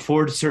can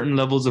afford certain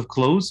levels of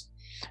clothes.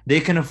 They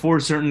can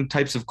afford certain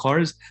types of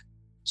cars.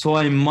 So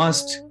I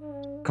must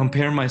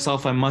compare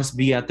myself. I must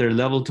be at their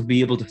level to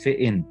be able to fit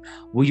in.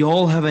 We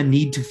all have a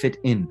need to fit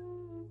in.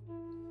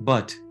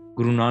 But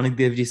Guru Nanak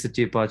Dev Ji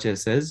Sache Paatshah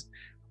says,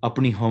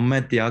 apni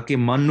haummai tyag ke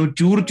man nu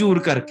choor choor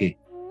karke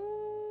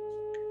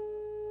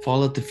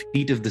fall at the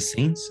feet of the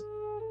saints,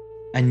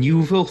 and you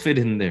will fit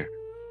in there.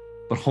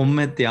 But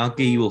haummai tyag ke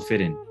you will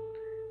fit in,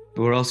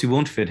 or else you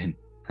won't fit in.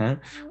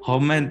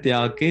 Haummai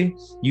tyag ke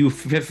you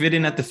fit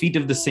in at the feet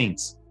of the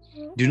saints.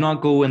 Do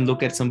not go and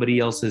look at somebody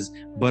else's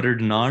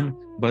buttered naan,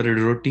 buttered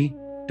roti.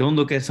 Don't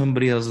look at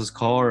somebody else's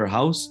car or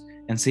house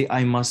and say,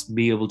 I must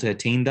be able to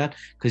attain that,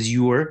 because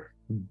you are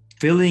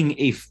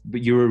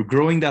you're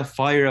growing that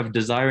fire of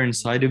desire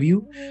inside of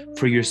you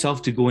for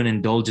yourself to go and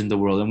indulge in the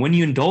world. And when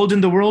you indulge in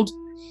the world,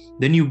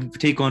 then you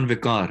take on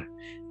vikar.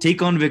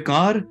 Take on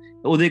vikar,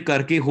 ਉਹਦੇ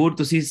ਕਰਕੇ ਹੋਰ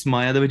ਤੁਸੀਂ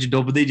ਮਾਇਆ ਦੇ ਵਿੱਚ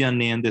ਡੁੱਬਦੇ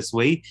ਜਾਂਦੇ in this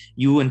way.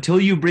 Until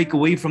you break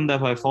away from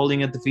that by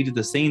falling at the feet of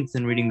the saints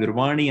and reading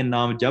Gurvani and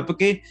naam jap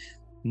ke,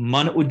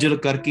 man ujjal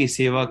karke,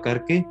 seva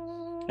karke,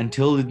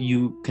 until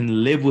you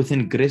can live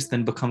within grist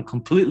and become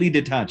completely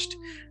detached.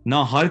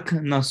 Na hark,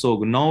 na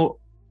sog, no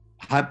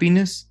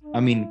happiness,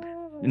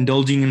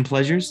 indulging in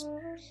pleasures,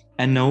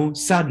 and no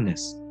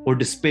sadness or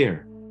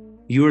despair.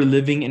 You are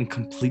living in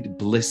complete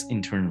bliss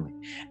internally.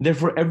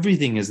 Therefore,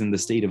 everything is in the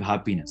state of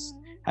happiness.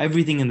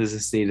 Everything in this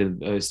state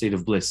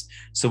of bliss.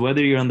 So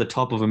whether you're on the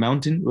top of a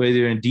mountain, whether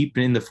you're deep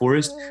in the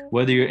forest,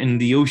 whether you're in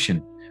the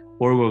ocean,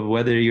 or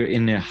whether you're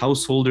in a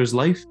householder's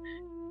life,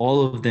 all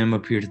of them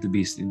appear to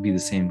be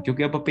the same.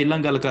 क्योंकि आप पहला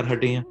गल कर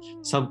हटे हैं,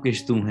 सब कुछ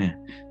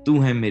तू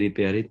है मेरे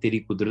प्यारे, तेरी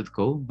कुदरत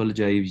को बल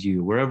जाए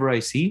you. Wherever I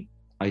see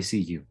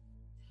you.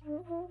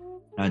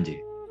 हाँ जी.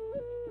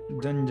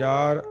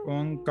 जंजार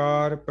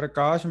ओंकार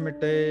प्रकाश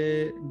मिटे,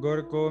 गुर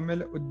को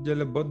मिल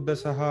उज्जल बुद्ध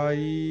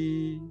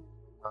सहाई।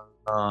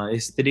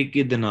 इस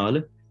तरीके ਦੇ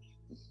ਨਾਲ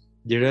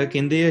ਜਿਹੜਾ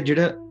ਕਹਿੰਦੇ ਆ,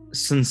 ਜਿਹੜਾ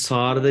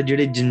ਸੰਸਾਰ ਦਾ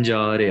ਜਿਹੜੇ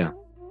ਜੰਜਾਰ ਆ,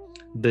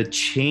 the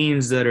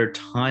chains that are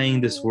tying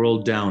this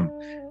world down,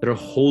 that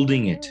are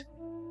holding it,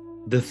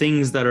 the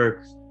things that are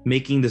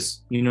making this,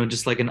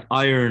 just like an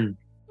iron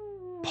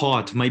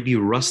pot might be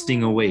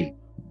rusting away.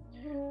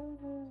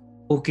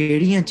 ਉਹ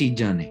ਕਿਹੜੀਆਂ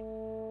ਚੀਜ਼ਾਂ ਨੇ?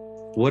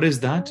 What is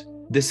that?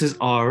 This is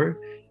our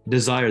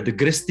desire. The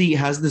Gristi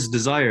has this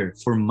desire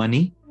for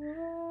money,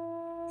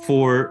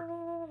 for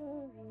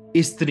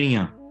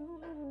istriyan,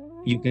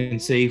 you can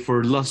say,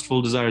 for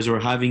lustful desires, or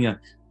having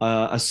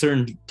a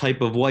certain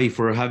type of wife,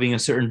 or having a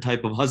certain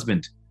type of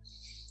husband.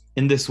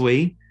 In this way,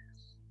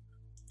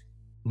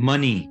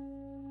 money,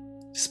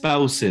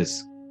 spouses,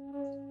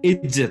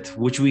 izzat,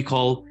 which we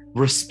call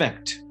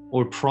respect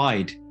or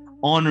pride,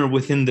 honor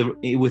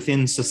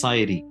within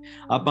society.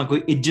 Apan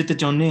koi izzat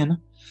chahne hai na,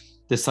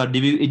 te saadi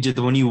bhi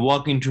izzat. When you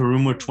walk into a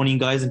room with 20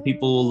 guys and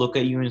people will look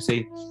at you and say,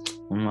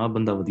 "Ah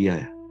banda vadiya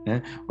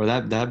hai," or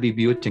that bhi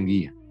bahut changi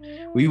hai.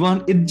 We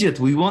want izzat,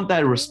 we want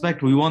that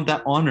respect, we want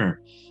that honor.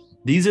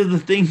 These are the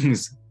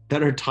things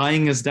that are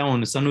tying us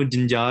down. Sanu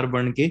janjar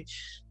ban ke,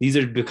 these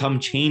are become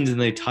chains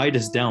and they tied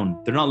us down.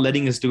 They're not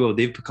letting us to go.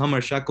 They've become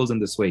our shackles in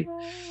this way.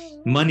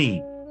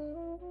 Money,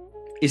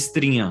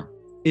 istriyan,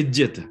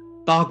 izzat,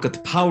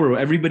 taqat, power.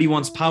 Everybody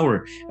wants power.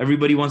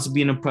 Everybody wants to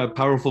be in a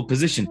powerful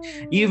position.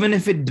 Even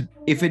if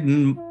it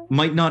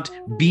might not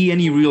be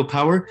any real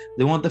power,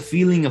 they want the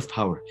feeling of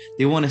power.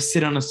 They want to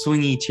sit on a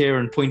swingy chair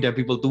and point at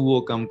people, tu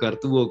wo kam kar,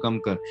 tu wo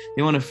kam kar.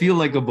 They want to feel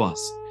like a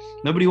boss.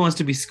 Nobody wants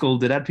to be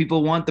scolded at.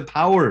 People want the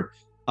power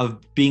of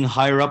being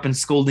higher up and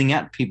scolding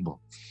at people.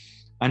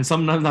 And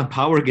sometimes that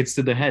power gets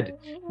to the head.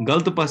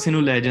 Galt paase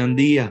nu le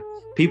jandi hai.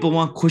 People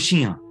want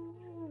khushiyan.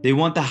 They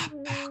want the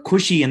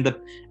khushi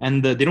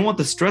and they don't want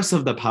the stress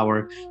of the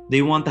power.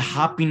 They want the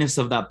happiness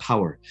of that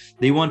power.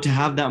 They want to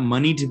have that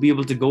money to be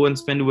able to go and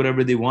spend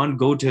whatever they want.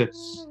 Go to,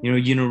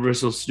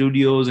 Universal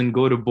Studios and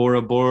go to Bora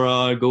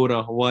Bora, go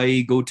to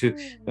Hawaii, go to,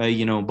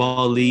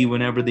 Bali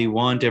whenever they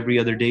want. Every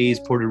other day is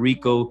Puerto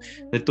Rico.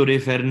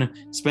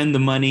 Spend the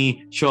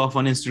money, show off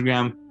on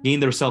Instagram, gain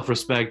their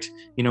self-respect.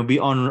 Be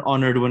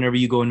honored whenever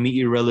you go and meet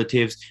your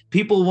relatives.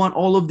 People want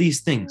all of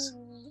these things.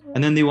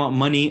 And then they want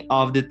money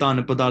of the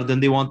tan padar, then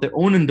they want their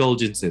own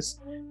indulgences,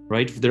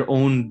 right? Their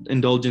own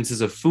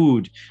indulgences of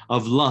food,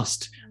 of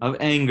lust, of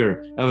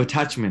anger, of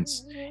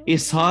attachments. They're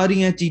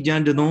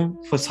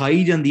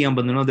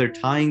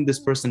tying this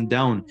person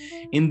down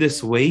in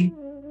this way.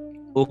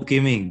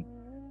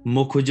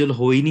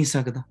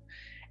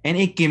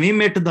 And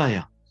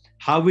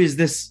how is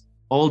this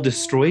all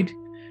destroyed?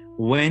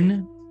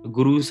 When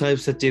Guru Sahib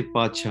Sache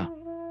Pacha,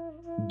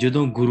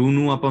 Jadon Guru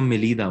nu apa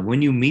milida,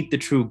 when you meet the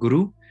true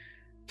Guru,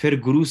 ਫਿਰ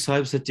ਗੁਰੂ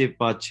ਸਾਹਿਬ ਸੱਚੇ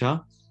ਪਾਤਸ਼ਾਹ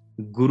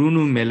ਗੁਰੂ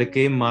ਨੂੰ ਮਿਲ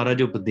ਕੇ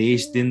ਮਹਾਰਾਜ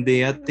ਉਪਦੇਸ਼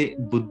ਦਿੰਦੇ ਆ ਤੇ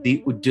ਬੁੱਧੀ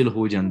ਉਜਲ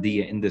ਹੋ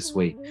ਜਾਂਦੀ ਹੈ in this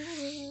way.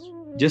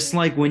 Just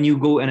like when you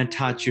go and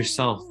attach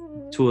yourself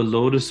to a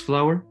lotus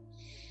flower,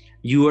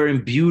 you are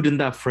imbued in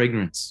that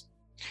fragrance.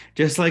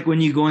 Just like when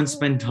you go and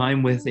spend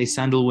time with a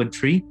sandalwood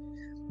tree,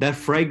 that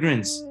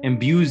fragrance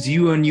imbues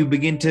you and you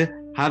begin to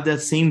have that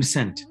same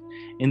scent.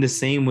 In the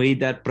same way,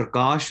 that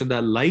Prakash,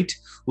 that light,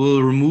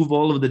 will remove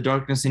all of the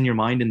darkness in your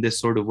mind in this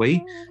sort of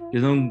way.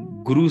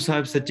 Guru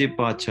Sahib Sache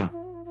Pacha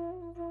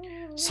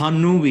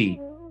Sanu bhi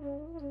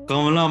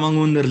Kamala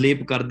Mangu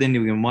nirlep kar denge.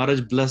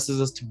 Maharaj blesses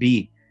us to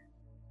be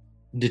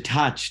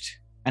detached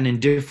and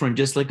indifferent,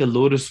 just like a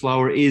lotus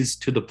flower is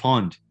to the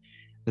pond.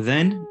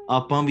 Then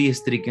ਆਪਾਂ ਵੀ ਇਸ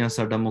ਤਰੀਕੇ ਨਾਲ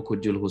ਸਾਡਾ ਮੁਖ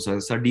ਉਜਲ ਹੋ ਸਕਦਾ,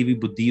 ਸਾਡੀ ਵੀ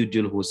ਬੁੱਧੀ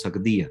ਉਜਲ ਹੋ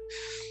ਸਕਦੀ ਹੈ.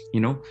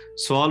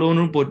 ਸਵਾਲ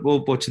ਉਹਨੂੰ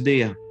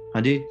ਪੁੱਛਦੇ ਆ,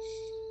 ਹਾਂਜੀ,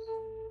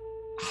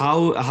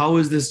 how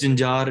is this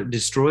janjar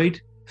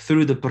destroyed?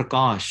 Through the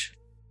Prakash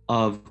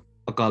of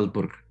Akal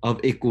Purkh, of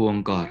Ek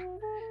Oankar.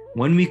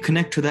 When we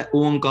connect to that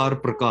Oankar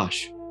Prakash,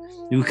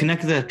 we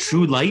connect to that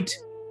true light,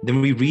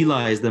 then we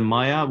realize the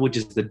Maya, which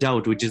is the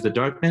doubt, which is the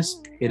darkness,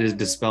 it is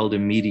dispelled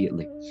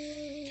immediately.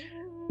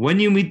 When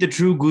you meet the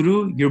true Guru,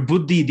 your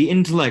buddhi, the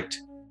intellect,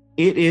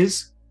 it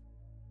is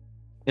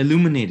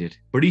illuminated.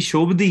 Badi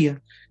shobdi hai,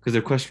 because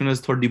the question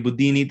is, thodi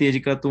buddhi nahi tej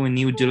ka tu,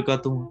 nahi ujjal ka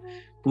tu,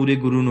 pure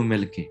Guru nu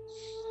mil ke.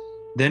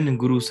 Then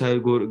Guru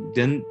Sahib,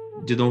 then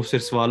ਜਦੋਂ ਫਿਰ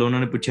ਸਵਾਲ ਉਹਨਾਂ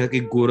ਨੇ ਪੁੱਛਿਆ ਕਿ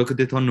ਗੋਰਖ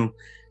ਦੇ ਤੁਹਾਨੂੰ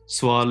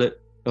ਸਵਾਲ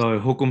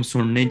ਹੁਕਮ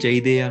ਸੁਣਨੇ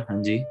ਚਾਹੀਦੇ ਆ,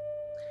 ਹਾਂਜੀ,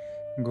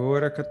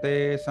 ਗੋਰਖ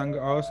ਤੇ ਸੰਗ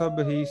ਆਓ ਸਭ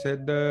ਹੀ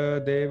ਸਿੱਧ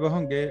ਦੇਵ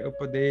ਹੋਂਗੇ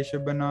ਉਪਦੇਸ਼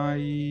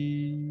ਬਨਾਈ.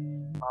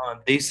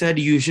 They said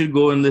you should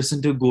go and listen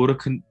to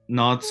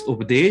Gorakhnath's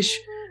ਉਪਦੇਸ਼.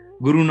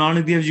 Guru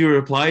Nanak Dev Ji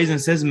replies and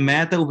says,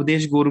 ਮੈਂ ਤਾਂ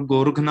ਉਪਦੇਸ਼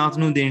Gorakhnath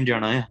ਨੂੰ ਦੇਣ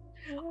ਜਾਣਾ ਹੈ.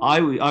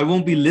 I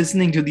won't be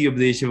listening to the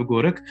ਉਪਦੇਸ਼ of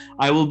Gorakh.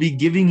 I will be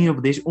giving him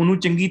ਉਪਦੇਸ਼. ਉਹਨੂੰ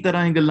ਚੰਗੀ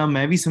ਤਰ੍ਹਾਂ ਇਹ ਗੱਲਾਂ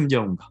ਮੈਂ ਵੀ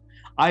ਸਮਝਾਉਂਗਾ.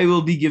 I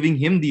will be giving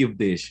him the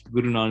Updesh.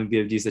 Guru Nanak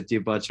Dev Ji Sache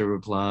Pacha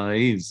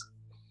replies.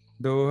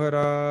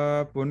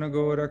 दोहरा पुन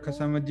गोरख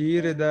समझी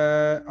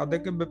हृदय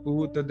अधिक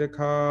विभूत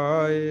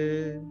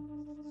दिखाए।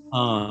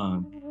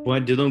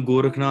 When ਜਦੋਂ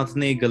ਗੋਰਖਨਾਥ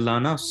ਨੇ ਇਹ ਗੱਲਾਂ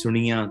ਨਾ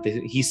ਸੁਣੀਆਂ ਤੇ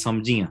he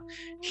ਸਮਝੀਆਂ,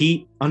 he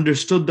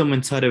understood them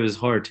inside of his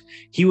heart.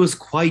 He was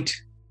quite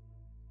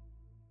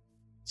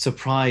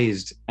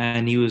surprised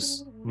and he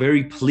was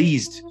very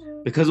pleased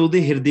because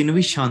ਉਹਦੇ ਹਿਰਦੇ ਨੂੰ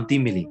ਵੀ ਸ਼ਾਂਤੀ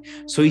ਮਿਲੀ.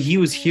 So he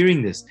was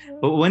hearing this,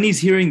 but when he's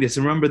hearing this,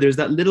 remember there's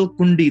that little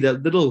kundi,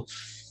 that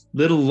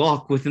little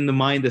lock within the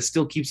mind that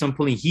still keeps on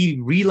pulling. He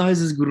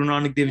realizes Guru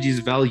Nanak Dev Ji's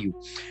value.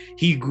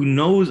 He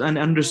knows and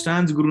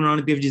understands Guru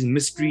Nanak Dev Ji's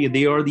mystery.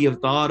 They are the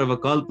avatar of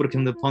Akal Purkh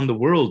upon the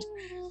world,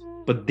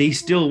 but they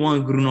still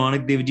want Guru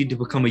Nanak Dev Ji to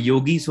become a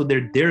yogi, so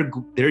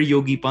their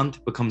yogi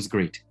panth becomes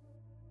great.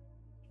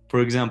 For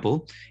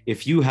example,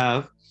 if you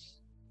have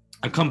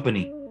a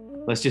company,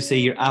 let's just say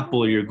you're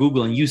Apple or you're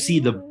Google, and you see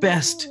the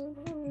best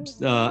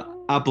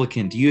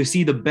applicant, you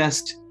see the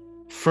best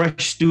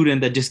fresh student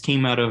that just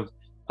came out of,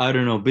 I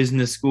don't know,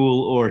 business school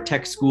or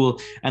tech school,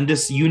 and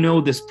this, you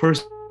know, this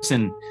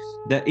person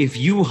that if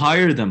you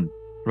hire them,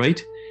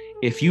 right?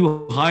 If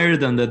you hire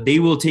them, that they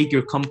will take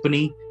your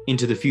company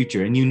into the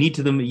future, and you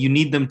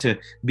need them to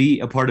be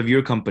a part of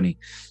your company.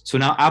 So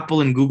now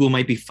Apple and Google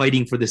might be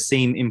fighting for the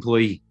same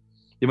employee.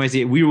 They might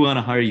say, we want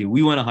to hire you.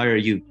 We want to hire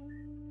you.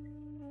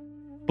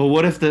 But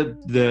what if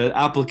the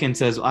applicant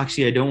says,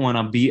 actually, I don't want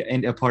to be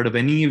a part of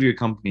any of your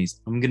companies.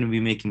 I'm going to be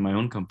making my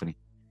own company,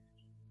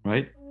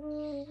 right?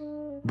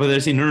 But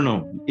they're saying, no.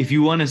 If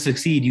you want to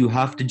succeed, you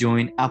have to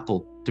join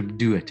Apple to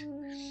do it.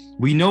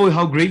 We know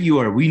how great you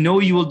are. We know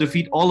you will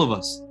defeat all of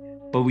us,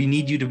 but we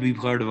need you to be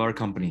part of our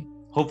company.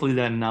 Hopefully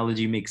that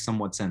analogy makes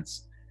somewhat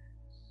sense.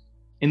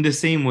 In the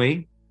same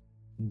way,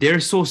 they're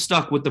so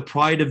stuck with the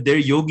pride of their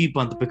yogi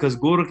panth because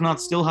Gorakhnath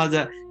still has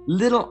that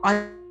little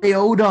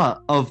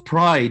iota of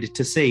pride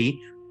to say,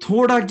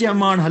 thoda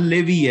jaman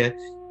halle vi hai.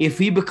 If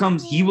he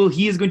becomes,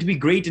 he is going to be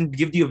great and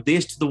give the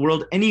updates to the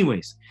world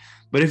anyways.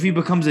 But if he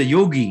becomes a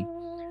yogi,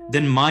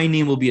 then my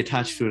name will be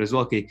attached to it as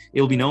well. Okay,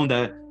 it will be known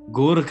that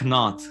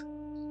Gorakhnath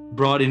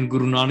brought in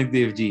Guru Nanak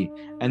Dev Ji,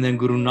 and then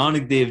Guru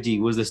Nanak Dev Ji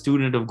was a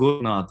student of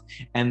Gorakhnath,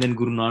 and then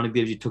Guru Nanak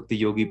Dev Ji took the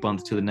yogi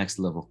panth to the next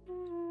level.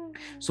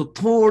 So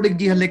thodi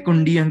ji hale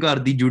kundi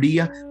hankar di judi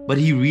a, but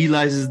he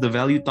realizes the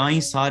value. Tai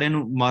sareyan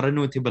nu maran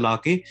nu ithe bula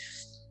ke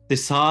te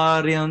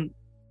sareyan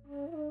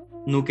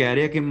nu keh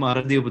reha ki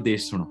Maharaj de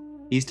upadesh suno.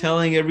 He's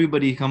telling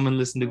everybody, come and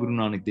listen to Guru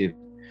Nanak Dev.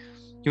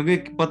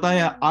 क्योंकि पता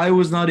है, I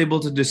was not able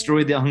to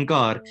destroy the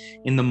ahankar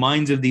in the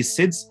minds of these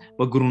Siddhs,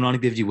 but Guru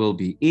Nanak Dev Ji will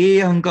be.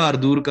 ਇਹ ਅਹੰਕਾਰ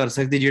ਦੂਰ ਕਰ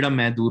ਸਕਦੇ ਜਿਹੜਾ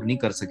ਮੈਂ ਦੂਰ ਨਹੀਂ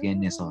ਕਰ ਸਕਿਆ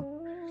ਇੰਨੇ ਸਾਲ.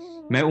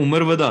 ਮੈਂ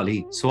ਉਮਰ ਵਧਾ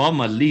ਲਈ, ਸਵਾਹ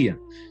ਮੱਲ ਲਈ ਆ,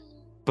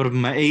 ਪਰ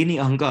ਮੈਂ ਇਹ ਨਹੀਂ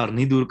ਅਹੰਕਾਰ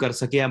ਨਹੀਂ ਦੂਰ ਕਰ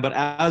ਸਕਿਆ. But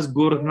as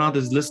Gorakhnath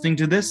is listening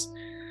to this,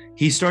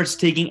 he starts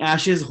taking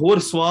ashes, ਹੋਰ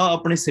ਸਵਾਹ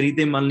ਆਪਣੇ ਸਰੀਰ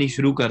ਤੇ ਮਲਣੀ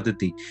ਸ਼ੁਰੂ ਕਰ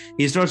ਦਿੱਤੀ.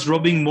 He starts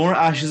rubbing more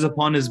ashes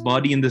upon his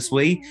body in this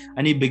way,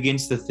 and he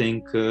begins to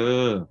think,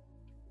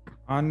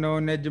 आनो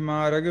निज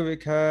मार्ग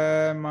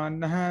विखै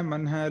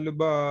मन है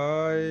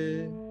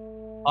लुभाए.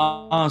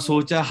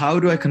 Socha, how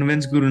do I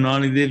convince Guru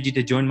Nanak Dev Ji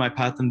to join my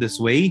path in this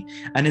way?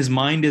 And his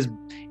mind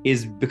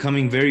is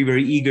becoming very,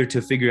 very eager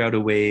to figure out a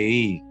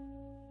way.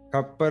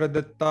 खप्पर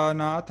दित्ता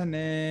नाथ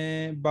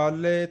ने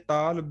बाले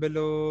ताल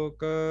बिलोक.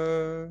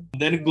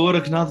 Then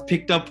Gorakhnath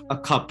picked up a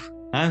cup.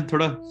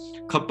 Thoda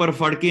khappar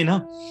fad ke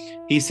na,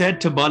 he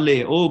said to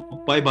Bale, oh,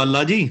 Bhai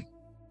Balaji,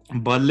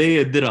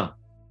 Bale idra.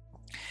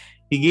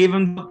 He gave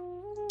him,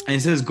 and he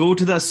says, go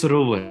to that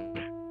sarovar.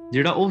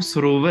 Jeda oh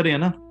sarovar hai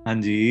na,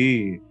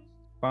 hanji.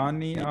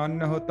 पानी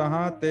अन्न हो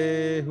तहाँ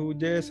ते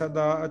हुजे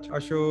सदा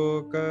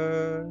Ashok.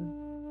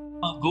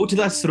 Go to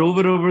that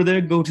sarovar over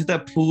there, go to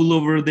that pool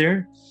over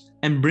there,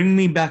 and bring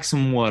me back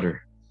some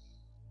water.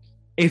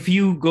 If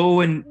you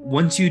go and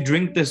once you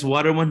drink this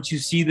water, once you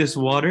see this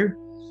water,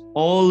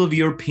 all of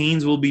your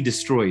pains will be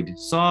destroyed.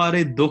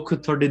 Sare dukh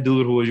thode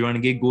dur ho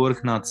jaange,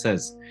 Gorakhnath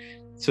says.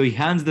 So he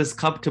hands this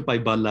cup to Bhai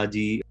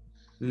Balaji.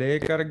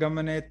 लेकर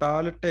गमने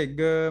ताल टिग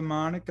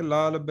माणिक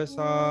लाल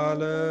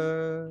बिसाल.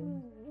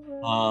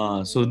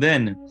 So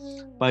then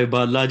Bhai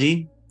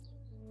Balaji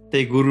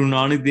te Guru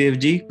Nanak Dev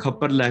Ji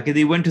khappar leke,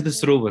 they went to the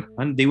sarovar,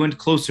 and they went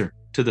closer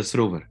to the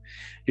sarovar.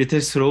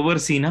 Jithe sarovar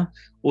si na,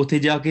 uthe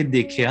jaake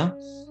dekhya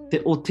te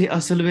uthe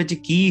asal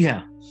vich ki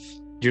hai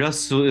jehda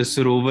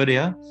sarovar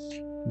hai.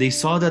 They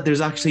saw that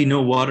there's actually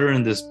no water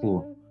in this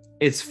pool.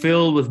 It's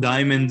filled with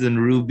diamonds and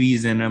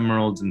rubies and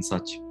emeralds and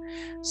such.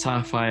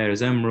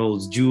 Sapphires,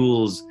 emeralds,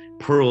 jewels,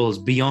 pearls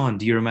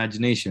beyond your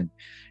imagination.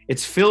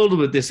 It's filled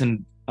with this,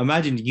 and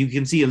imagine you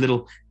can see a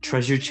little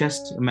treasure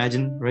chest.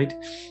 Imagine, right?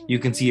 You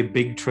can see a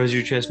big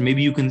treasure chest.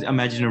 Maybe you can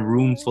imagine a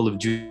room full of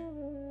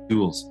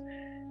jewels.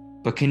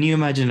 But can you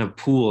imagine a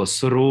pool, a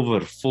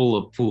sarovar full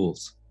of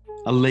pools,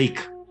 a lake?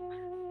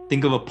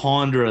 Think of a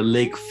pond or a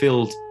lake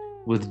filled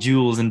with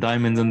jewels and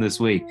diamonds in this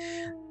way.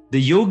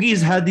 The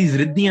yogis had these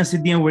riddhiyan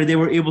siddhiyan where they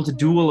were able to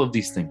do all of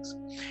these things.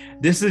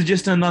 This is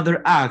just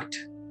another act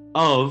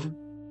of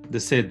the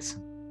Siddhs.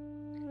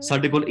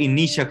 Sade kol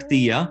inni shakti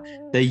ya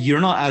that you're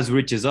not as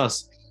rich as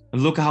us.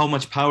 And look how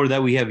much power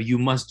that we have. You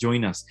must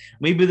join us.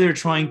 Maybe they're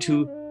trying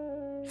to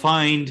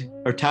find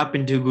or tap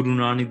into Guru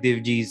Nanak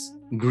Dev Ji's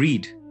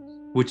greed,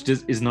 which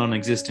is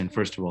non-existent,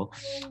 first of all,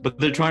 but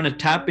they're trying to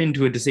tap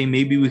into it to say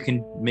maybe we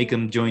can make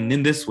them join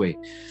in this way.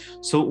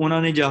 So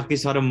ਉਹਨਾਂ ਨੇ ਜਾ ਕੇ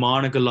ਸਾਰਾ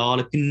ਮਾਣਕ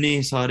ਲਾਲ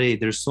ਕਿੰਨੇ ਸਾਰੇ,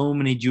 there's so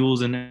many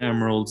jewels and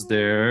emeralds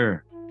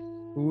there.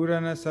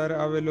 ਪੂਰਨ ਸਰ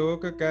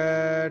ਅਵਲੋਕ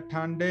ਕੈ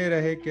ਠਾਂਡੇ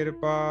ਰਹੇ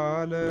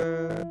Kirpal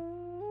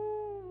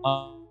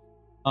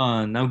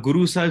Now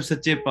Guru Sahib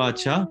Sache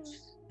Pacha,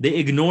 they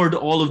ignored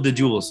all of the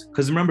jewels,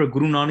 because remember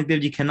Guru Nanak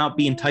Dev Ji cannot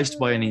be enticed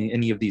by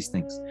any of these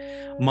things.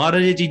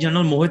 Maharaj ji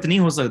janal mohit nahi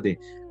ho sakte,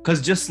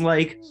 because just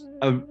like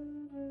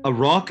a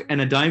rock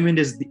and a diamond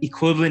is the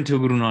equivalent to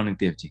Guru Nanak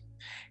Dev Ji.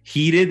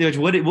 Heere,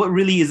 what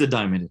really is a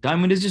diamond? A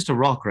diamond is just a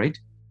rock, right?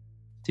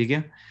 ठीक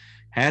है,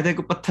 है तो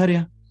एक पत्थर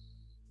है.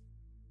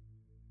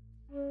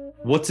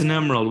 What's an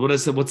emerald?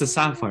 What's a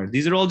sapphire?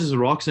 These are all just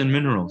rocks and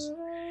minerals.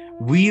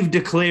 We've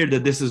declared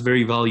that this is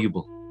very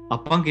valuable.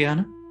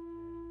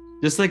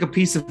 Just like a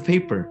piece of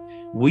paper.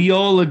 We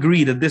all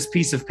agree that this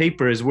piece of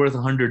paper is worth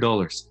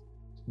 $100.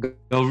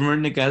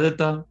 Government ne keh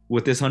deta,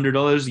 with this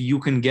 $100 you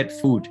can get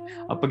food.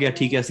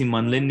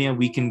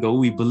 We can go.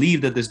 We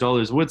believe that this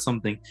dollar is worth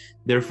something.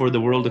 Therefore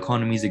the world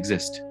economies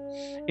exist.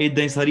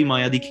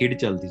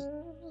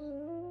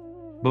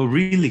 But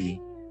really,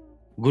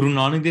 Guru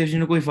Nanak Dev Ji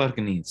ne koi fark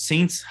nahi.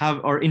 Saints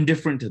are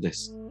indifferent to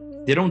this.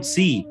 They don't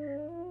see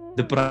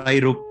the parai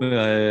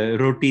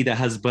roti that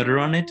has butter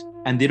on it,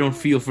 and they don't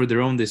feel for their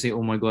own. They say,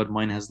 oh my God,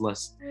 mine has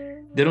less.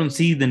 They don't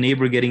see the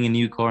neighbor getting a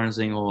new car and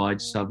saying, oh, I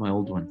just have my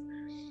old one.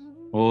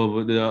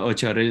 Oh,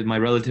 my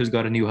relatives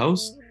got a new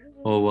house.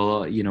 Oh,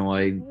 well,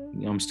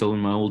 I'm still in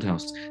my old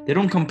house. They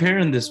don't compare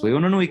in this way. Oh,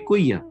 no,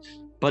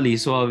 Pali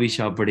so avi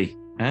shapadi.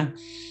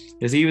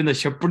 Because even the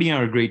shapadi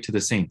are great to the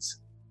saints.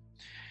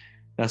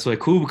 That's why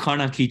khoob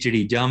khana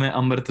khichdi, jame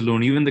amrit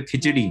loon, even the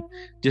khichdi,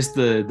 just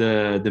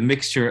the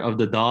mixture of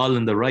the dal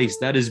and the rice,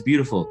 that is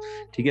beautiful.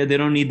 They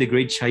don't need the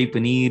great shahi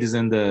paneers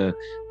and the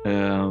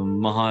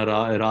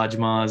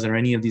maharajmas or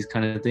any of these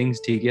kind of things.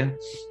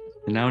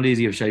 Nowadays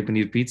you have shahi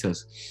paneer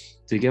pizzas.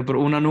 Par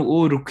ਉਹਨਾਂ ਨੂੰ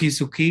ਉਹ ਰੁੱਖੀ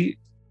ਸੁੱਖੀ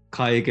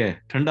ਖਾਏ ਕੇ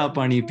ਠੰਡਾ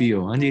ਪਾਣੀ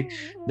ਪੀਓ. ਹਾਂਜੀ,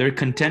 they're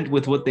content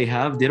with what they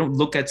have. They don't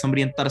look at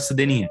somebody and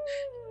ਤਰਸਦੇ ਨਹੀਂ ਹੈ.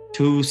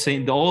 To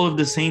say all of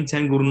the saints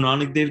and Guru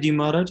Nanak Dev Ji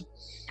Maharaj,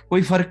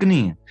 कोई फर्क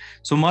नहीं है.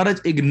 So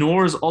Maharaj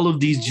ignores all of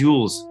these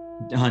jewels.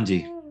 हाँ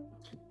जी.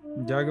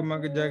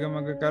 जगमग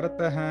जगमग करत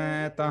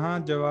हैं तहाँ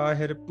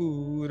जवाहिर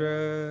पूर.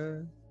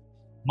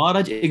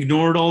 Maharaj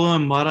ignored all of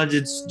them. Maharaj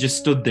just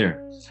stood there.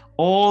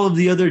 All of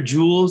the other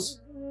jewels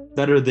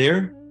that are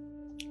there,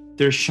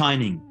 they're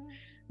shining.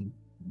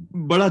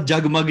 बड़ा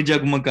जगमग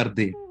जगमग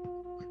करते.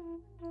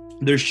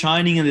 They're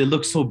shining and they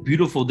look so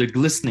beautiful. They're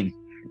glistening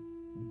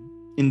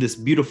in this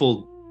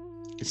beautiful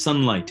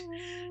sunlight.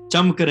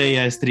 चमक रहे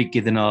हैं इस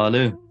तरीके दे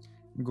नाल.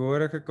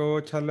 गोरख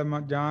को छल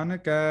जान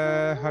के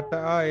हट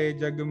आए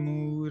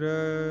जगमूर.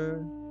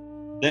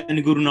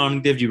 Then Guru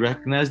Nanak Dev Ji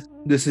recognized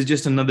this is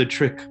just another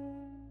trick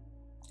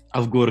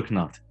of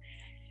Gorakhnath.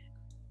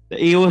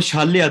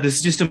 This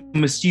is just a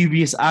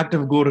mischievous act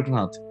of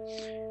Gorakhnath.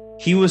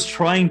 He was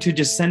trying to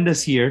just send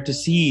us here to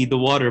see the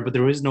water, but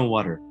there is no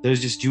water.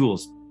 There's just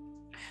jewels.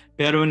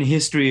 Pero in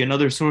history and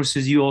other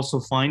sources, you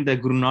also find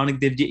that Guru Nanak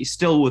Dev Ji is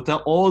still, with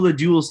all the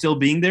jewels still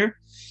being there,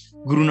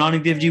 Guru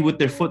Nanak Dev Ji with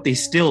their foot, they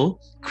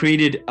still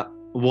created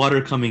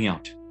water coming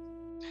out.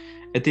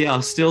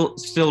 Itihas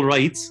still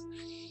writes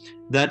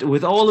that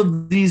with all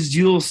of these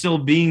jewels still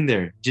being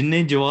there,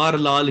 Jinne Jawar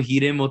Lal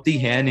Hire Moti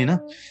hai ne na,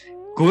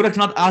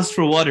 Gorakhnath asked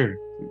for water.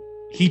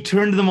 He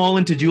turned them all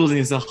into jewels and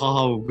he said,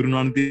 Guru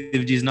Nanak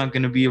Dev Ji is not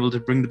going to be able to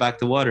bring back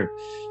the water.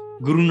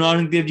 Guru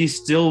Nanak Dev Ji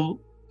still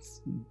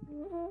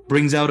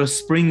brings out a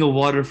spring of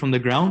water from the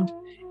ground.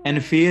 And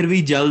फिर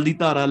भी जल दी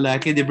धारा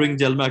लेके they bring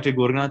jal back to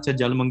Gorakhnath. अच्छा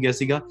जल मंगया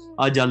सीगा,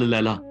 आ जल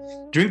ले ला.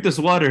 Drink this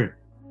water.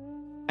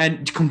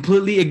 And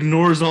completely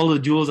ignores all the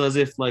jewels as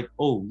if like,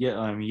 oh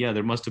yeah,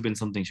 there must have been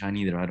something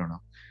shiny there. I don't know.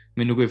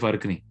 मैनू कोई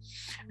फर्क नहीं.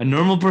 A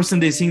normal person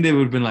they think they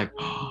would have been like,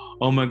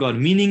 oh my God.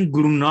 Meaning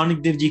Guru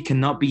Nanak Dev Ji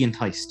cannot be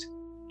enticed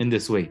in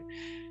this way.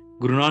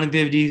 Guru Nanak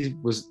Dev Ji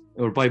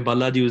or Bhai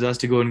Bala Ji was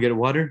asked to go and get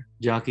water.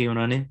 जाके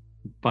उन्होंने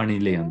पानी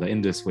ले आंदा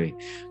in this way.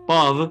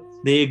 Pav,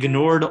 they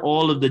ignored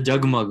all of the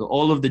jagmag,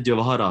 all of the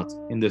jawharat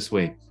in this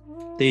way.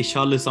 They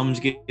shall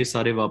samjh ke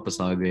sare wapas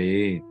aa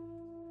gaye.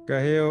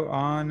 कहयो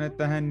आन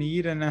तह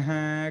नीर नह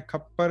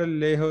खप्पर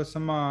लेहो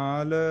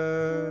समाल.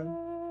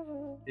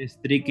 इस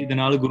तरीके दे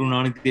नाल Guru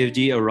Nanak Dev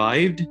Ji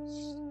arrived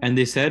and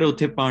they said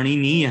ਉੱਥੇ ਪਾਣੀ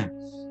ਨਹੀਂ ਹੈ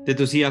ਤੇ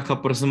ਤੁਸੀਂ ਆ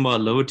ਖੱਪਰ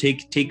ਸੰਭਾਲ ਲਓ.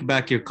 Take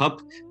back your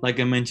cup. Like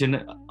I mentioned,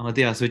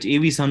 ਇਤਿਹਾਸ ਵਿੱਚ ਇਹ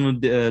ਵੀ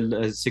ਸਾਨੂੰ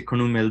ਸਿੱਖਣ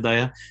ਨੂੰ ਮਿਲਦਾ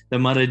ਆ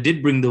that Maharaj did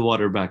bring the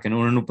water back and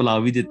ਉਹਨਾਂ ਨੂੰ ਪਿਲਾ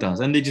ਵੀ ਦਿੱਤਾ.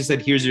 And they just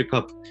said, here's your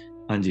cup.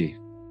 ਹਾਂਜੀ.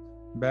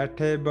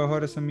 ਬੈਠੇ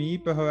ਬਹੁਰ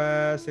ਸਮੀਪ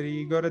ਹੋਇ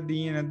ਸ੍ਰੀ ਗੁਰ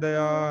ਦੀਨ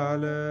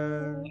ਦਇਆਲ.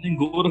 And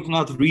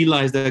Gorakhnath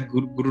realized that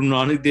Guru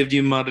Nanak Dev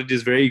Ji Maharaj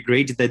is very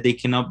great, that they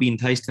cannot be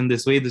enticed in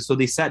this way. So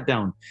they sat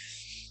down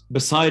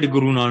beside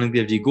Guru Nanak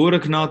Dev Ji.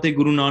 Gorakhnath and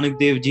Guru Nanak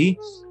Dev Ji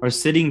are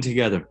sitting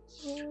together.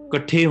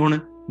 ਇਕੱਠੇ ਹੁਣ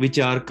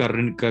ਵਿਚਾਰ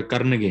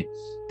ਕਰਨਗੇ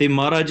ਤੇ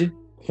ਮਹਾਰਾਜ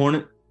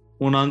ਹੁਣ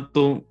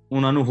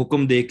ਉਹਨਾਂ ਨੂੰ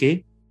ਹੁਕਮ ਦੇ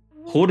ਕੇ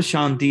ਹੋਰ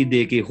ਸ਼ਾਂਤੀ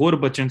ਦੇ ਕੇ ਹੋਰ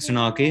ਬਚਨ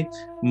ਸੁਣਾ ਕੇ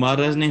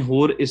ਮਹਾਰਾਜ ਨੇ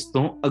ਹੋਰ ਇਸ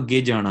ਤੋਂ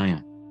ਅੱਗੇ ਜਾਣਾ ਆ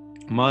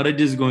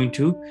ਮਹਾਰਾਜ is going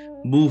to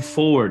move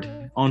forward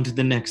on to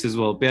the next as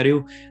well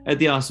ਪਿਆਰਿਓ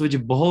ਇਤਿਹਾਸ ਵਿੱਚ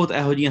ਬਹੁਤ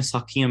ਇਹੋ ਜਿਹੀਆਂ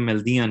ਸਾਖੀਆਂ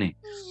ਮਿਲਦੀਆਂ ਨੇ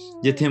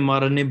ਜਿੱਥੇ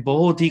ਮਹਾਰਾਜ ਨੇ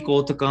ਬਹੁਤ ਹੀ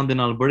ਕੌਤਕਾਂ ਦੇ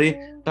ਨਾਲ ਬੜੇ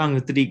ਢੰਗ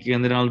ਤਰੀਕੇ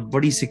ਦੇ ਨਾਲ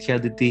ਬੜੀ ਸਿੱਖਿਆ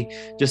ਦਿੱਤੀ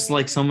just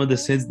like some of the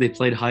Siddhs they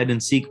played hide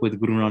and seek with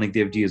Guru Nanak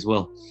Dev Ji as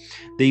well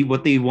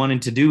what they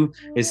wanted to do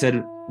is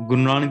said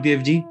Guru Nanak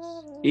Dev Ji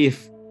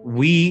if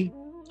we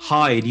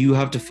hide you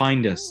have to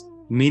find us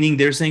meaning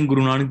they're saying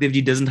Guru Nanak Dev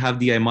Ji doesn't have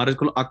the eye Maharaj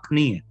kol akh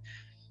nahi hai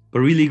but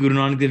really Guru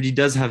Nanak Dev Ji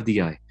does have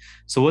the eye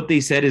so what they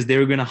said is they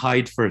were going to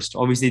hide first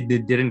obviously they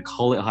didn't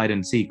call it hide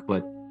and seek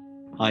but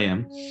I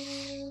am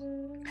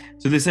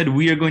so they said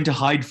we are going to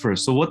hide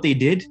first so what they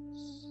did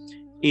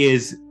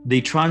is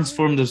they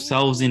transformed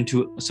themselves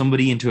into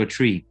somebody into a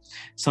tree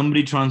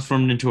somebody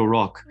transformed into a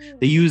rock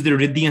they used their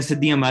riddhiya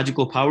siddhiya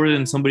magical powers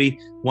and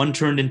one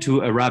turned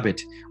into a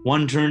rabbit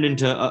one turned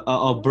into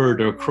a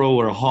bird or a crow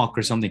or a hawk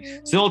or something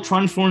so they all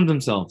transformed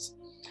themselves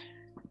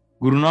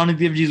Guru Nanak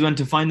Dev Ji went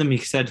to find them he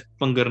said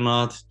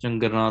Pangarnath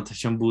Changarnath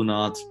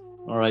Shambhunath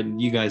all right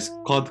you guys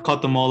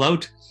caught them all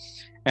out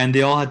and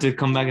they all had to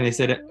come back and they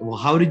said well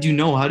how did you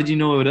know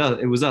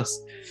it was us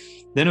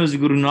then it was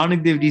Guru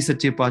Nanak Dev Ji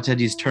Sache Pacha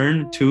Ji's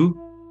turn to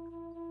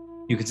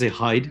you could say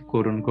hide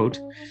quote unquote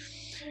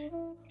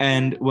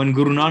and when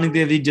Guru Nanak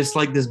Dev Ji just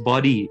like this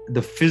body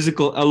the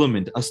physical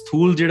element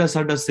asthul jehda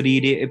sada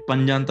shareer hai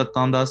panjan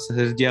tattan da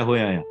sirjya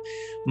hoya hai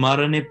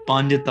Maharaj ne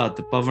panj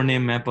tat pavane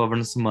main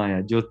pavan samaya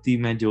jyoti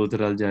main jyot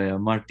ral jaya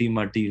mati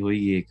mati hoi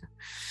ek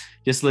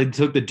just like they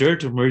took the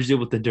dirt merged it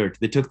with the dirt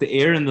they took the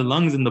air and the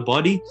lungs and the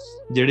body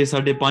ਜਿਹੜੇ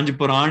ਸਾਡੇ ਪੰਜ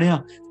ਪ੍ਰਾਣ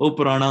ਆ ਉਹ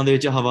ਪ੍ਰਾਣਾਂ ਦੇ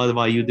ਵਿੱਚ ਹਵਾ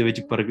ਵਾਯੂ ਦੇ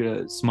ਵਿੱਚ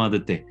ਸਮਾ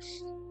ਦਿੱਤੇ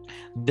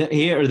the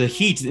air the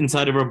heat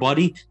inside of our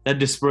body that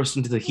dispersed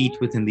into the heat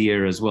within the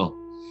air as well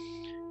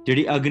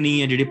ਜਿਹੜੀ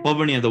ਅਗਨੀ ਹੈ ਜਿਹੜੀ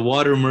ਪਵਨ ਹੈ the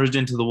water merged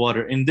into the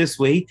water in this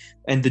way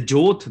and the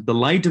jyot the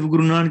light of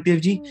Guru Nanak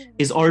Dev Ji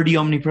is already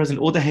omnipresent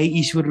ਉਹ ਤਾਂ ਹੈ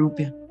ਈਸ਼ਵਰ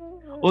ਰੂਪ ਹੈ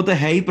ਉਹ ਤਾਂ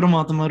ਹੈ ਹੀ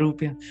ਪ੍ਰਮਾਤਮਾ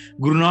ਰੂਪ ਹੈ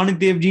Guru Nanak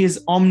Dev Ji is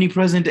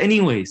omnipresent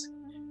anyways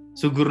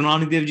so Guru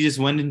Nanak Dev Ji just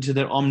went into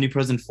their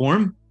omnipresent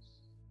form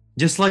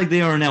just like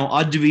they are now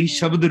ajvi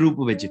shabd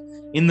roop vich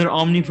in their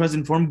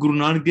omnipresent form Guru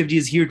Nanak Dev Ji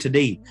is here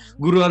today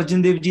Guru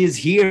Arjan Dev Ji is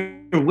here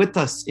with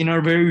us in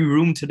our very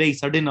room today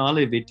sade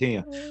naal hai baithe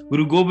ha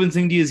Guru Gobind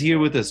Singh Ji is here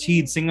with us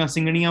sheed singha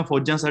singhaniyan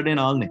faujan sade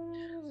naal ne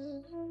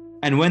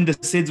and when the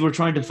Siddhs were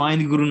trying to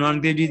find Guru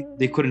Nanak Dev Ji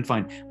they couldn't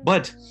find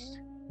but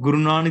Guru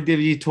Nanak Dev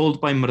Ji told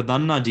Bhai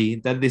Mardana Ji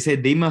that they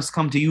said they must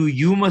come to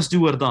you must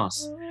do ardas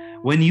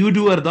when you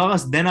do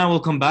ardas then I will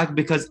come back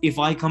because if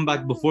I come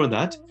back before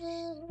that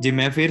ਜੇ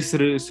ਮੈਂ ਫਿਰ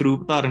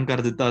ਸਰੂਪ ਧਾਰਨ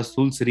ਕਰ ਦਿੱਤਾ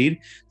ਸਥੂਲ ਸਰੀਰ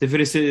ਤੇ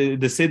ਫਿਰ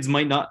the Siddhs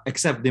might not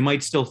accept they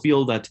might still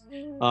feel that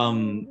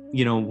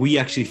we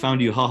actually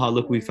found you haha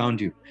look we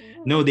found you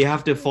no they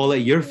have to fall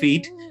at your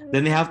feet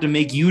then they have to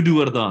make you do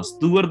ardas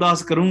tu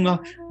ardas karunga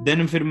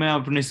then ਫਿਰ ਮੈਂ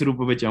ਆਪਣੇ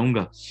ਸਰੂਪ ਵਿੱਚ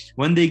ਆਉਂਗਾ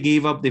when they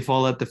gave up they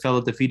fell at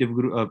the feet of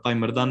Guru Bhai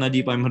Mardana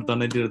Ji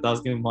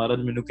ਅਰਦਾਸ ਕਿ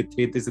ਮਹਾਰਾਜ ਮੈਨੂੰ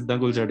ਕਿੱਥੇ ਤੇ ਸਿੱਧਾਂ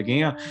ਕੋਲ ਛੱਡ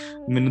ਗਏ ਆ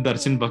ਮੈਨੂੰ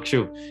ਦਰਸ਼ਨ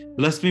ਬਖਸ਼ੋ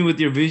bless me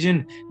with your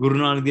vision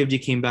Guru Nanak Dev Ji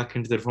came back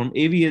into their form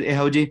ਇਹ ਵੀ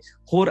ਇਹੋ ਜਿਹੇ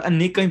ਹੋਰ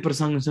ਅਨੇਕਾਂ ਹੀ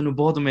ਪ੍ਰਸੰਗ ਸਾਨੂੰ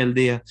ਬਹੁਤ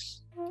ਮਿਲਦੇ ਆ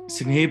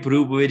ਸੰਖੇਪ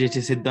ਰੂਪ ਵਿੱਚ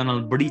ਸਿੱਧਾਂ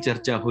ਨਾਲ ਬੜੀ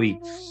ਚਰਚਾ ਹੋਈ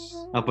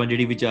ਆਪਾਂ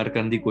ਜਿਹੜੀ ਵਿਚਾਰ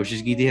ਕਰਨ ਦੀ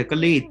ਕੋਸ਼ਿਸ਼ ਕੀਤੀ ਹੈ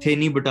ਇਕੱਲੇ ਇੱਥੇ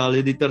ਨਹੀਂ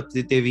ਬਟਾਲੇ ਦੀ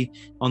ਧਰਤੀ ਤੇ ਵੀ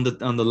on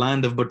the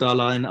land of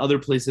Batala and other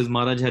places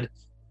Maharaj had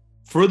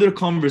further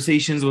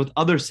conversations with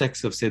other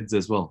sects of Siddhs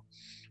as well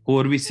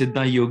ਹੋਰ ਵੀ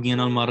ਸਿੱਧਾਂ ਯੋਗੀਆਂ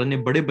ਨਾਲ ਮਹਾਰਾਜ ਨੇ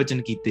ਬੜੇ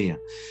ਬਚਨ ਕੀਤੇ ਆ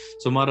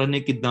ਸੋ ਮਹਾਰਾਜ ਨੇ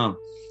ਕਿੱਦਾਂ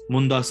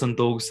ਮੁੰਦਾ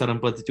ਸੰਤੋਖ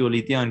ਸਰਮਪਤ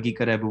ਝੋਲੀ ਧਿਆਨ ਕੀ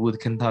ਕਰੇ ਬਬੂਦ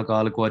ਖਿੰਥਾ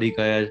ਕਾਲ ਕੁਆਰੀ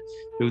ਕਾਇਆ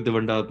ਯੁਗਤ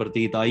ਵੰਡਾ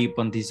ਪ੍ਰਤੀਤ ਆਈ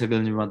ਪੰਥੀ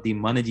ਸਗਲ ਜਮਾਤੀ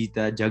ਮਨ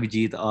ਜੀਤਾ ਜਗ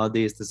ਜੀਤ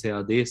ਆਦੇਸ ਤਸੇ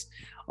ਆਦੇਸ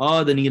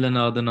ਆਦ ਨੀਲ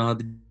ਨਾਦ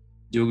ਨਾਦ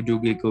ਜੁਗ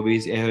ਜੁਗ ਇੱਕ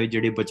ਵੇਸ ਇਹੋ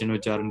ਜਿਹੜੇ ਬਚਨ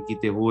ਉਚਾਰਨ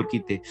ਕੀਤੇ ਹੋਰ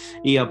ਕੀਤੇ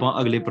ਇਹ ਆਪਾਂ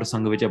ਅਗਲੇ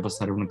ਪ੍ਰਸੰਗ ਵਿੱਚ ਆਪਾਂ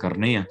ਸਰਵਣ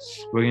ਕਰਨੇ ਆ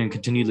we're going to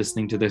continue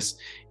listening to this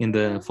in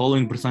the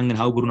following prasang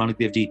and how Guru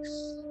Nanak Dev Ji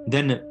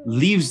then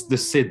leaves the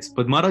Siddhs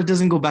but Maharaj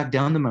doesn't go back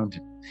down the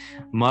mountain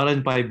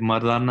Maharaj Bhai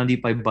Mardana Ji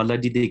Bhai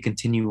Balaji they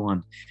continue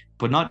on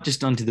but not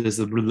just onto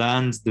this the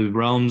lands the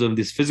realms of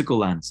these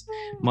physical lands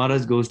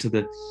Maharaj goes to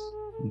the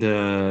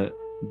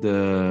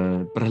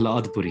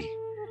Prahaladpuri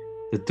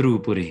the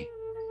Trupuri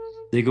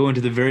they go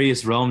into the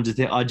various realms that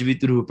they ajvi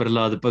through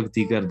Prahlad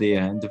bhakti karde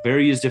hai and the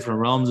various different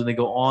realms and they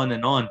go on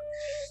and on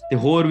the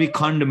hor vi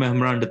khand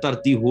mehmrand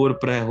dharti hor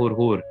prah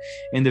hor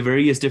in the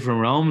various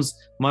different realms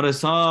Maharaj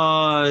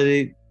sare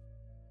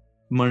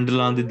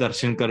ਮੰਡਲਾਂ ਦੇ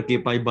ਦਰਸ਼ਨ ਕਰਕੇ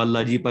ਭਾਈ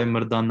ਬਾਲਾ ਜੀ ਭਾਈ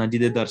ਮਰਦਾਨਾ ਜੀ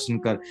ਦੇ ਦਰਸ਼ਨ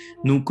ਕਰ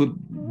ਨੂੰ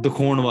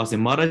ਦਿਖਾਉਣ ਵਾਸਤੇ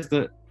Maharaj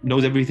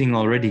knows everything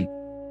already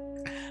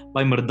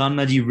Bhai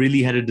Mardana Ji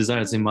really had a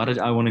desire to say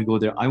Maharaj I want to go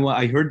there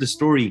I heard the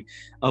story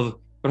of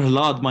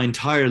Prahlad my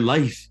entire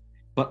life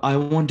but I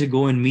want to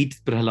go and meet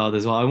Prahlad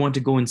as well I want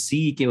to go and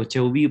see ਕਿ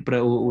ਉਹ ਵੀ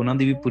ਉਹਨਾਂ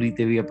ਦੀ ਵੀ ਪੂਰੀ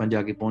ਤੇ ਵੀ ਆਪਾਂ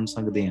ਜਾ ਕੇ ਪਹੁੰਚ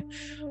ਸਕਦੇ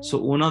ਹਾਂ ਸੋ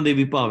ਉਹਨਾਂ ਦੇ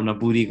ਵੀ ਭਾਵਨਾ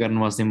ਪੂਰੀ ਕਰਨ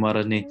ਵਾਸਤੇ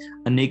ਮਹਾਰਾਜ ਨੇ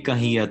ਅਨੇਕਾਂ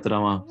ਹੀ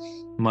ਯਾਤਰਾਵਾਂ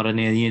ਮਹਾਰਾਜ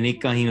ਨੇ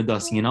ਅਨੇਕਾਂ ਹੀ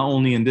ਉਦਾਸੀਆਂ not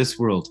only in this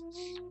world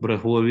but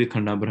ਹੋਰ ਵੀ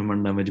ਖੰਡਾਂ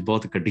ਬ੍ਰਹਮੰਡਾਂ ਵਿੱਚ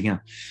ਬਹੁਤ ਕੱਢੀਆਂ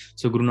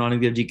ਸੋ ਗੁਰੂ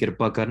ਨਾਨਕ ਦੇਵ ਜੀ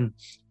ਕਿਰਪਾ ਕਰਨ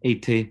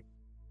ਇੱਥੇ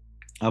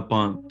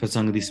ਆਪਾਂ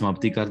ਪ੍ਰਸੰਗ ਦੀ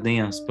ਸਮਾਪਤੀ ਕਰਦੇ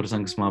ਹਾਂ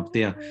ਪ੍ਰਸੰਗ ਸਮਾਪਤ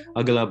ਆ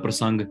ਅਗਲਾ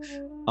ਪ੍ਰਸੰਗ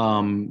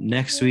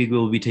next week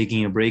we'll be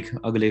taking a break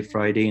ਅਗਲੇ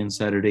Friday and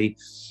Saturday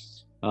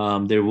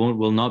There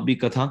will not be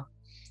Katha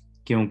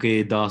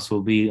kyunki Das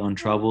will be on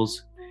travels,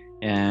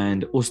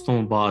 and us to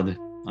baad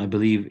I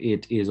believe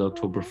it is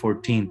October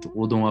 14th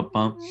udon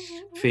ਆਪਾਂ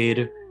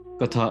ਫਿਰ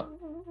Katha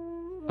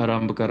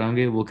ਆਰੰਭ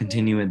ਕਰਾਂਗੇ. We'll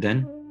continue it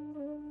then.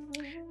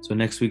 So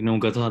next week no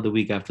Katha, the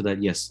week after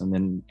that yes, and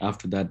then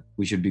after that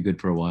we should be good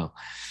for a while.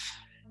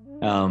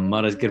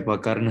 ਮਹਾਰਾਜ ਕਿਰਪਾ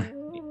ਕਰਨ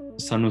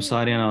ਸਾਨੂੰ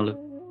ਸਾਰਿਆਂ ਨਾਲ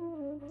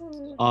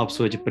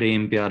ਆਪਸ ਵਿੱਚ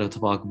ਪ੍ਰੇਮ ਪਿਆਰ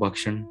ਇਤਫਾਕ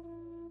ਬਖਸ਼ਣ.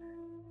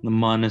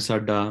 ਮਨ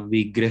ਸਾਡਾ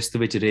ਵੀ ਗ੍ਰਸਤ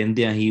ਵਿੱਚ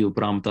ਰਹਿੰਦਿਆਂ ਹੀ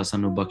ਉਪਰਾਮਤਾ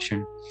ਸਾਨੂੰ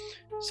ਬਖਸ਼ਣ.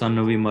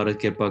 ਸਾਨੂੰ ਵੀ ਮਹਾਰਾਜ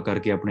ਕਿਰਪਾ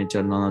ਕਰਕੇ ਆਪਣੇ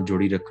ਚਰਨਾਂ ਨਾਲ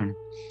ਜੋੜੀ ਰੱਖਣ.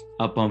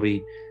 ਆਪਾਂ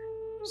ਵੀ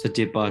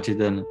ਸੱਚੇ ਪਾਤਸ਼ਾਹ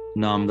ਦਾ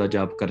ਨਾਮ ਦਾ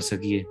ਜਾਪ ਕਰ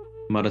ਸਕੀਏ.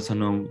 ਮਹਾਰਾਜ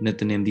ਸਾਨੂੰ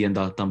ਨਿਤਨੇਮ ਦੀਆਂ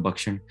ਦਾਤਾਂ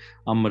ਬਖਸ਼ਣ.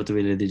 ਅੰਮ੍ਰਿਤ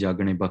ਵੇਲੇ ਦੇ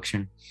ਜਾਗਣੇ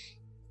ਬਖਸ਼ਣ.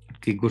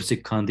 ਕਿ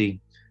ਗੁਰਸਿੱਖਾਂ ਦੀ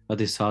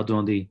ਅਤੇ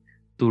ਸਾਧੂਆਂ ਦੀ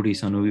ਧੂੜੀ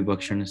ਸਾਨੂੰ ਵੀ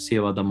ਬਖਸ਼ਣ.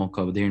 ਸੇਵਾ ਦਾ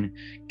ਮੌਕਾ ਦੇਣ.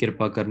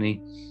 ਕਿਰਪਾ ਕਰਨੀ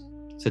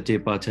ਸੱਚੇ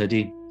ਪਾਤਸ਼ਾਹ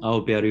ਜੀ.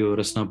 ਆਓ ਪਿਆਰਿਓ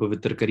ਰਸਨਾ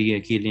ਪਵਿੱਤਰ ਕਰੀਏ.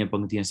 ਅਖੀਰਲੀਆਂ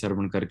ਪੰਕਤੀਆਂ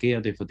ਸਰਵਣ ਕਰਕੇ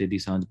ਅਤੇ ਫਤਿਹ ਦੀ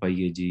ਸਾਂਝ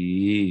ਪਾਈਏ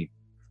ਜੀ.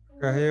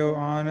 ਕਹਿਓ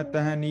ਆਨ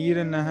ਤਹ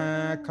ਨੀਰ ਨਹ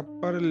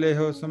ਖੱਪਰ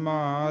ਲਿਹੋ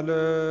ਸਮਾਲ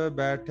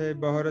ਬੈਠੇ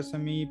ਬਹੁਰ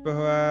ਸਮੀਪ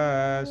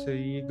ਹੋਇ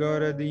ਸ੍ਰੀ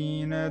ਗੁਰ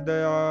ਦੀਨ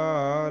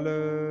ਦਇਆਲ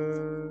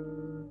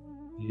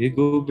हे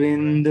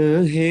गोविंद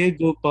हे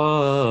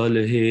गोपाल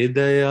हे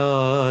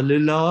दयाल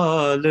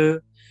लाल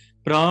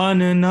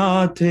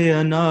प्राणनाथ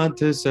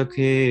अनाथ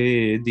सखे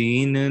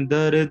दीन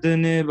दर्द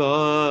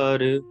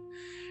निवार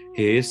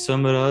हे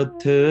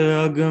समर्थ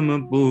अगम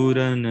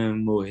पूरन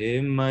मोहे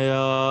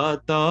मया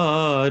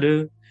तार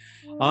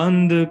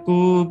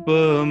अंधकूप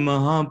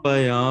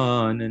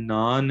महापयान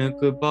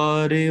नानक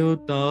पारे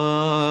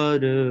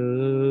उतार।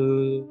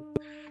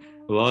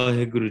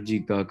 वाहिगुरु जी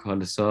का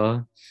खालसा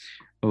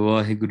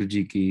वाहिगुरु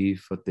जी की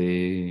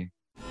फतेह।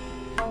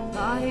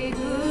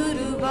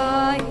 वाहिगुरु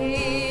वाहिगुरु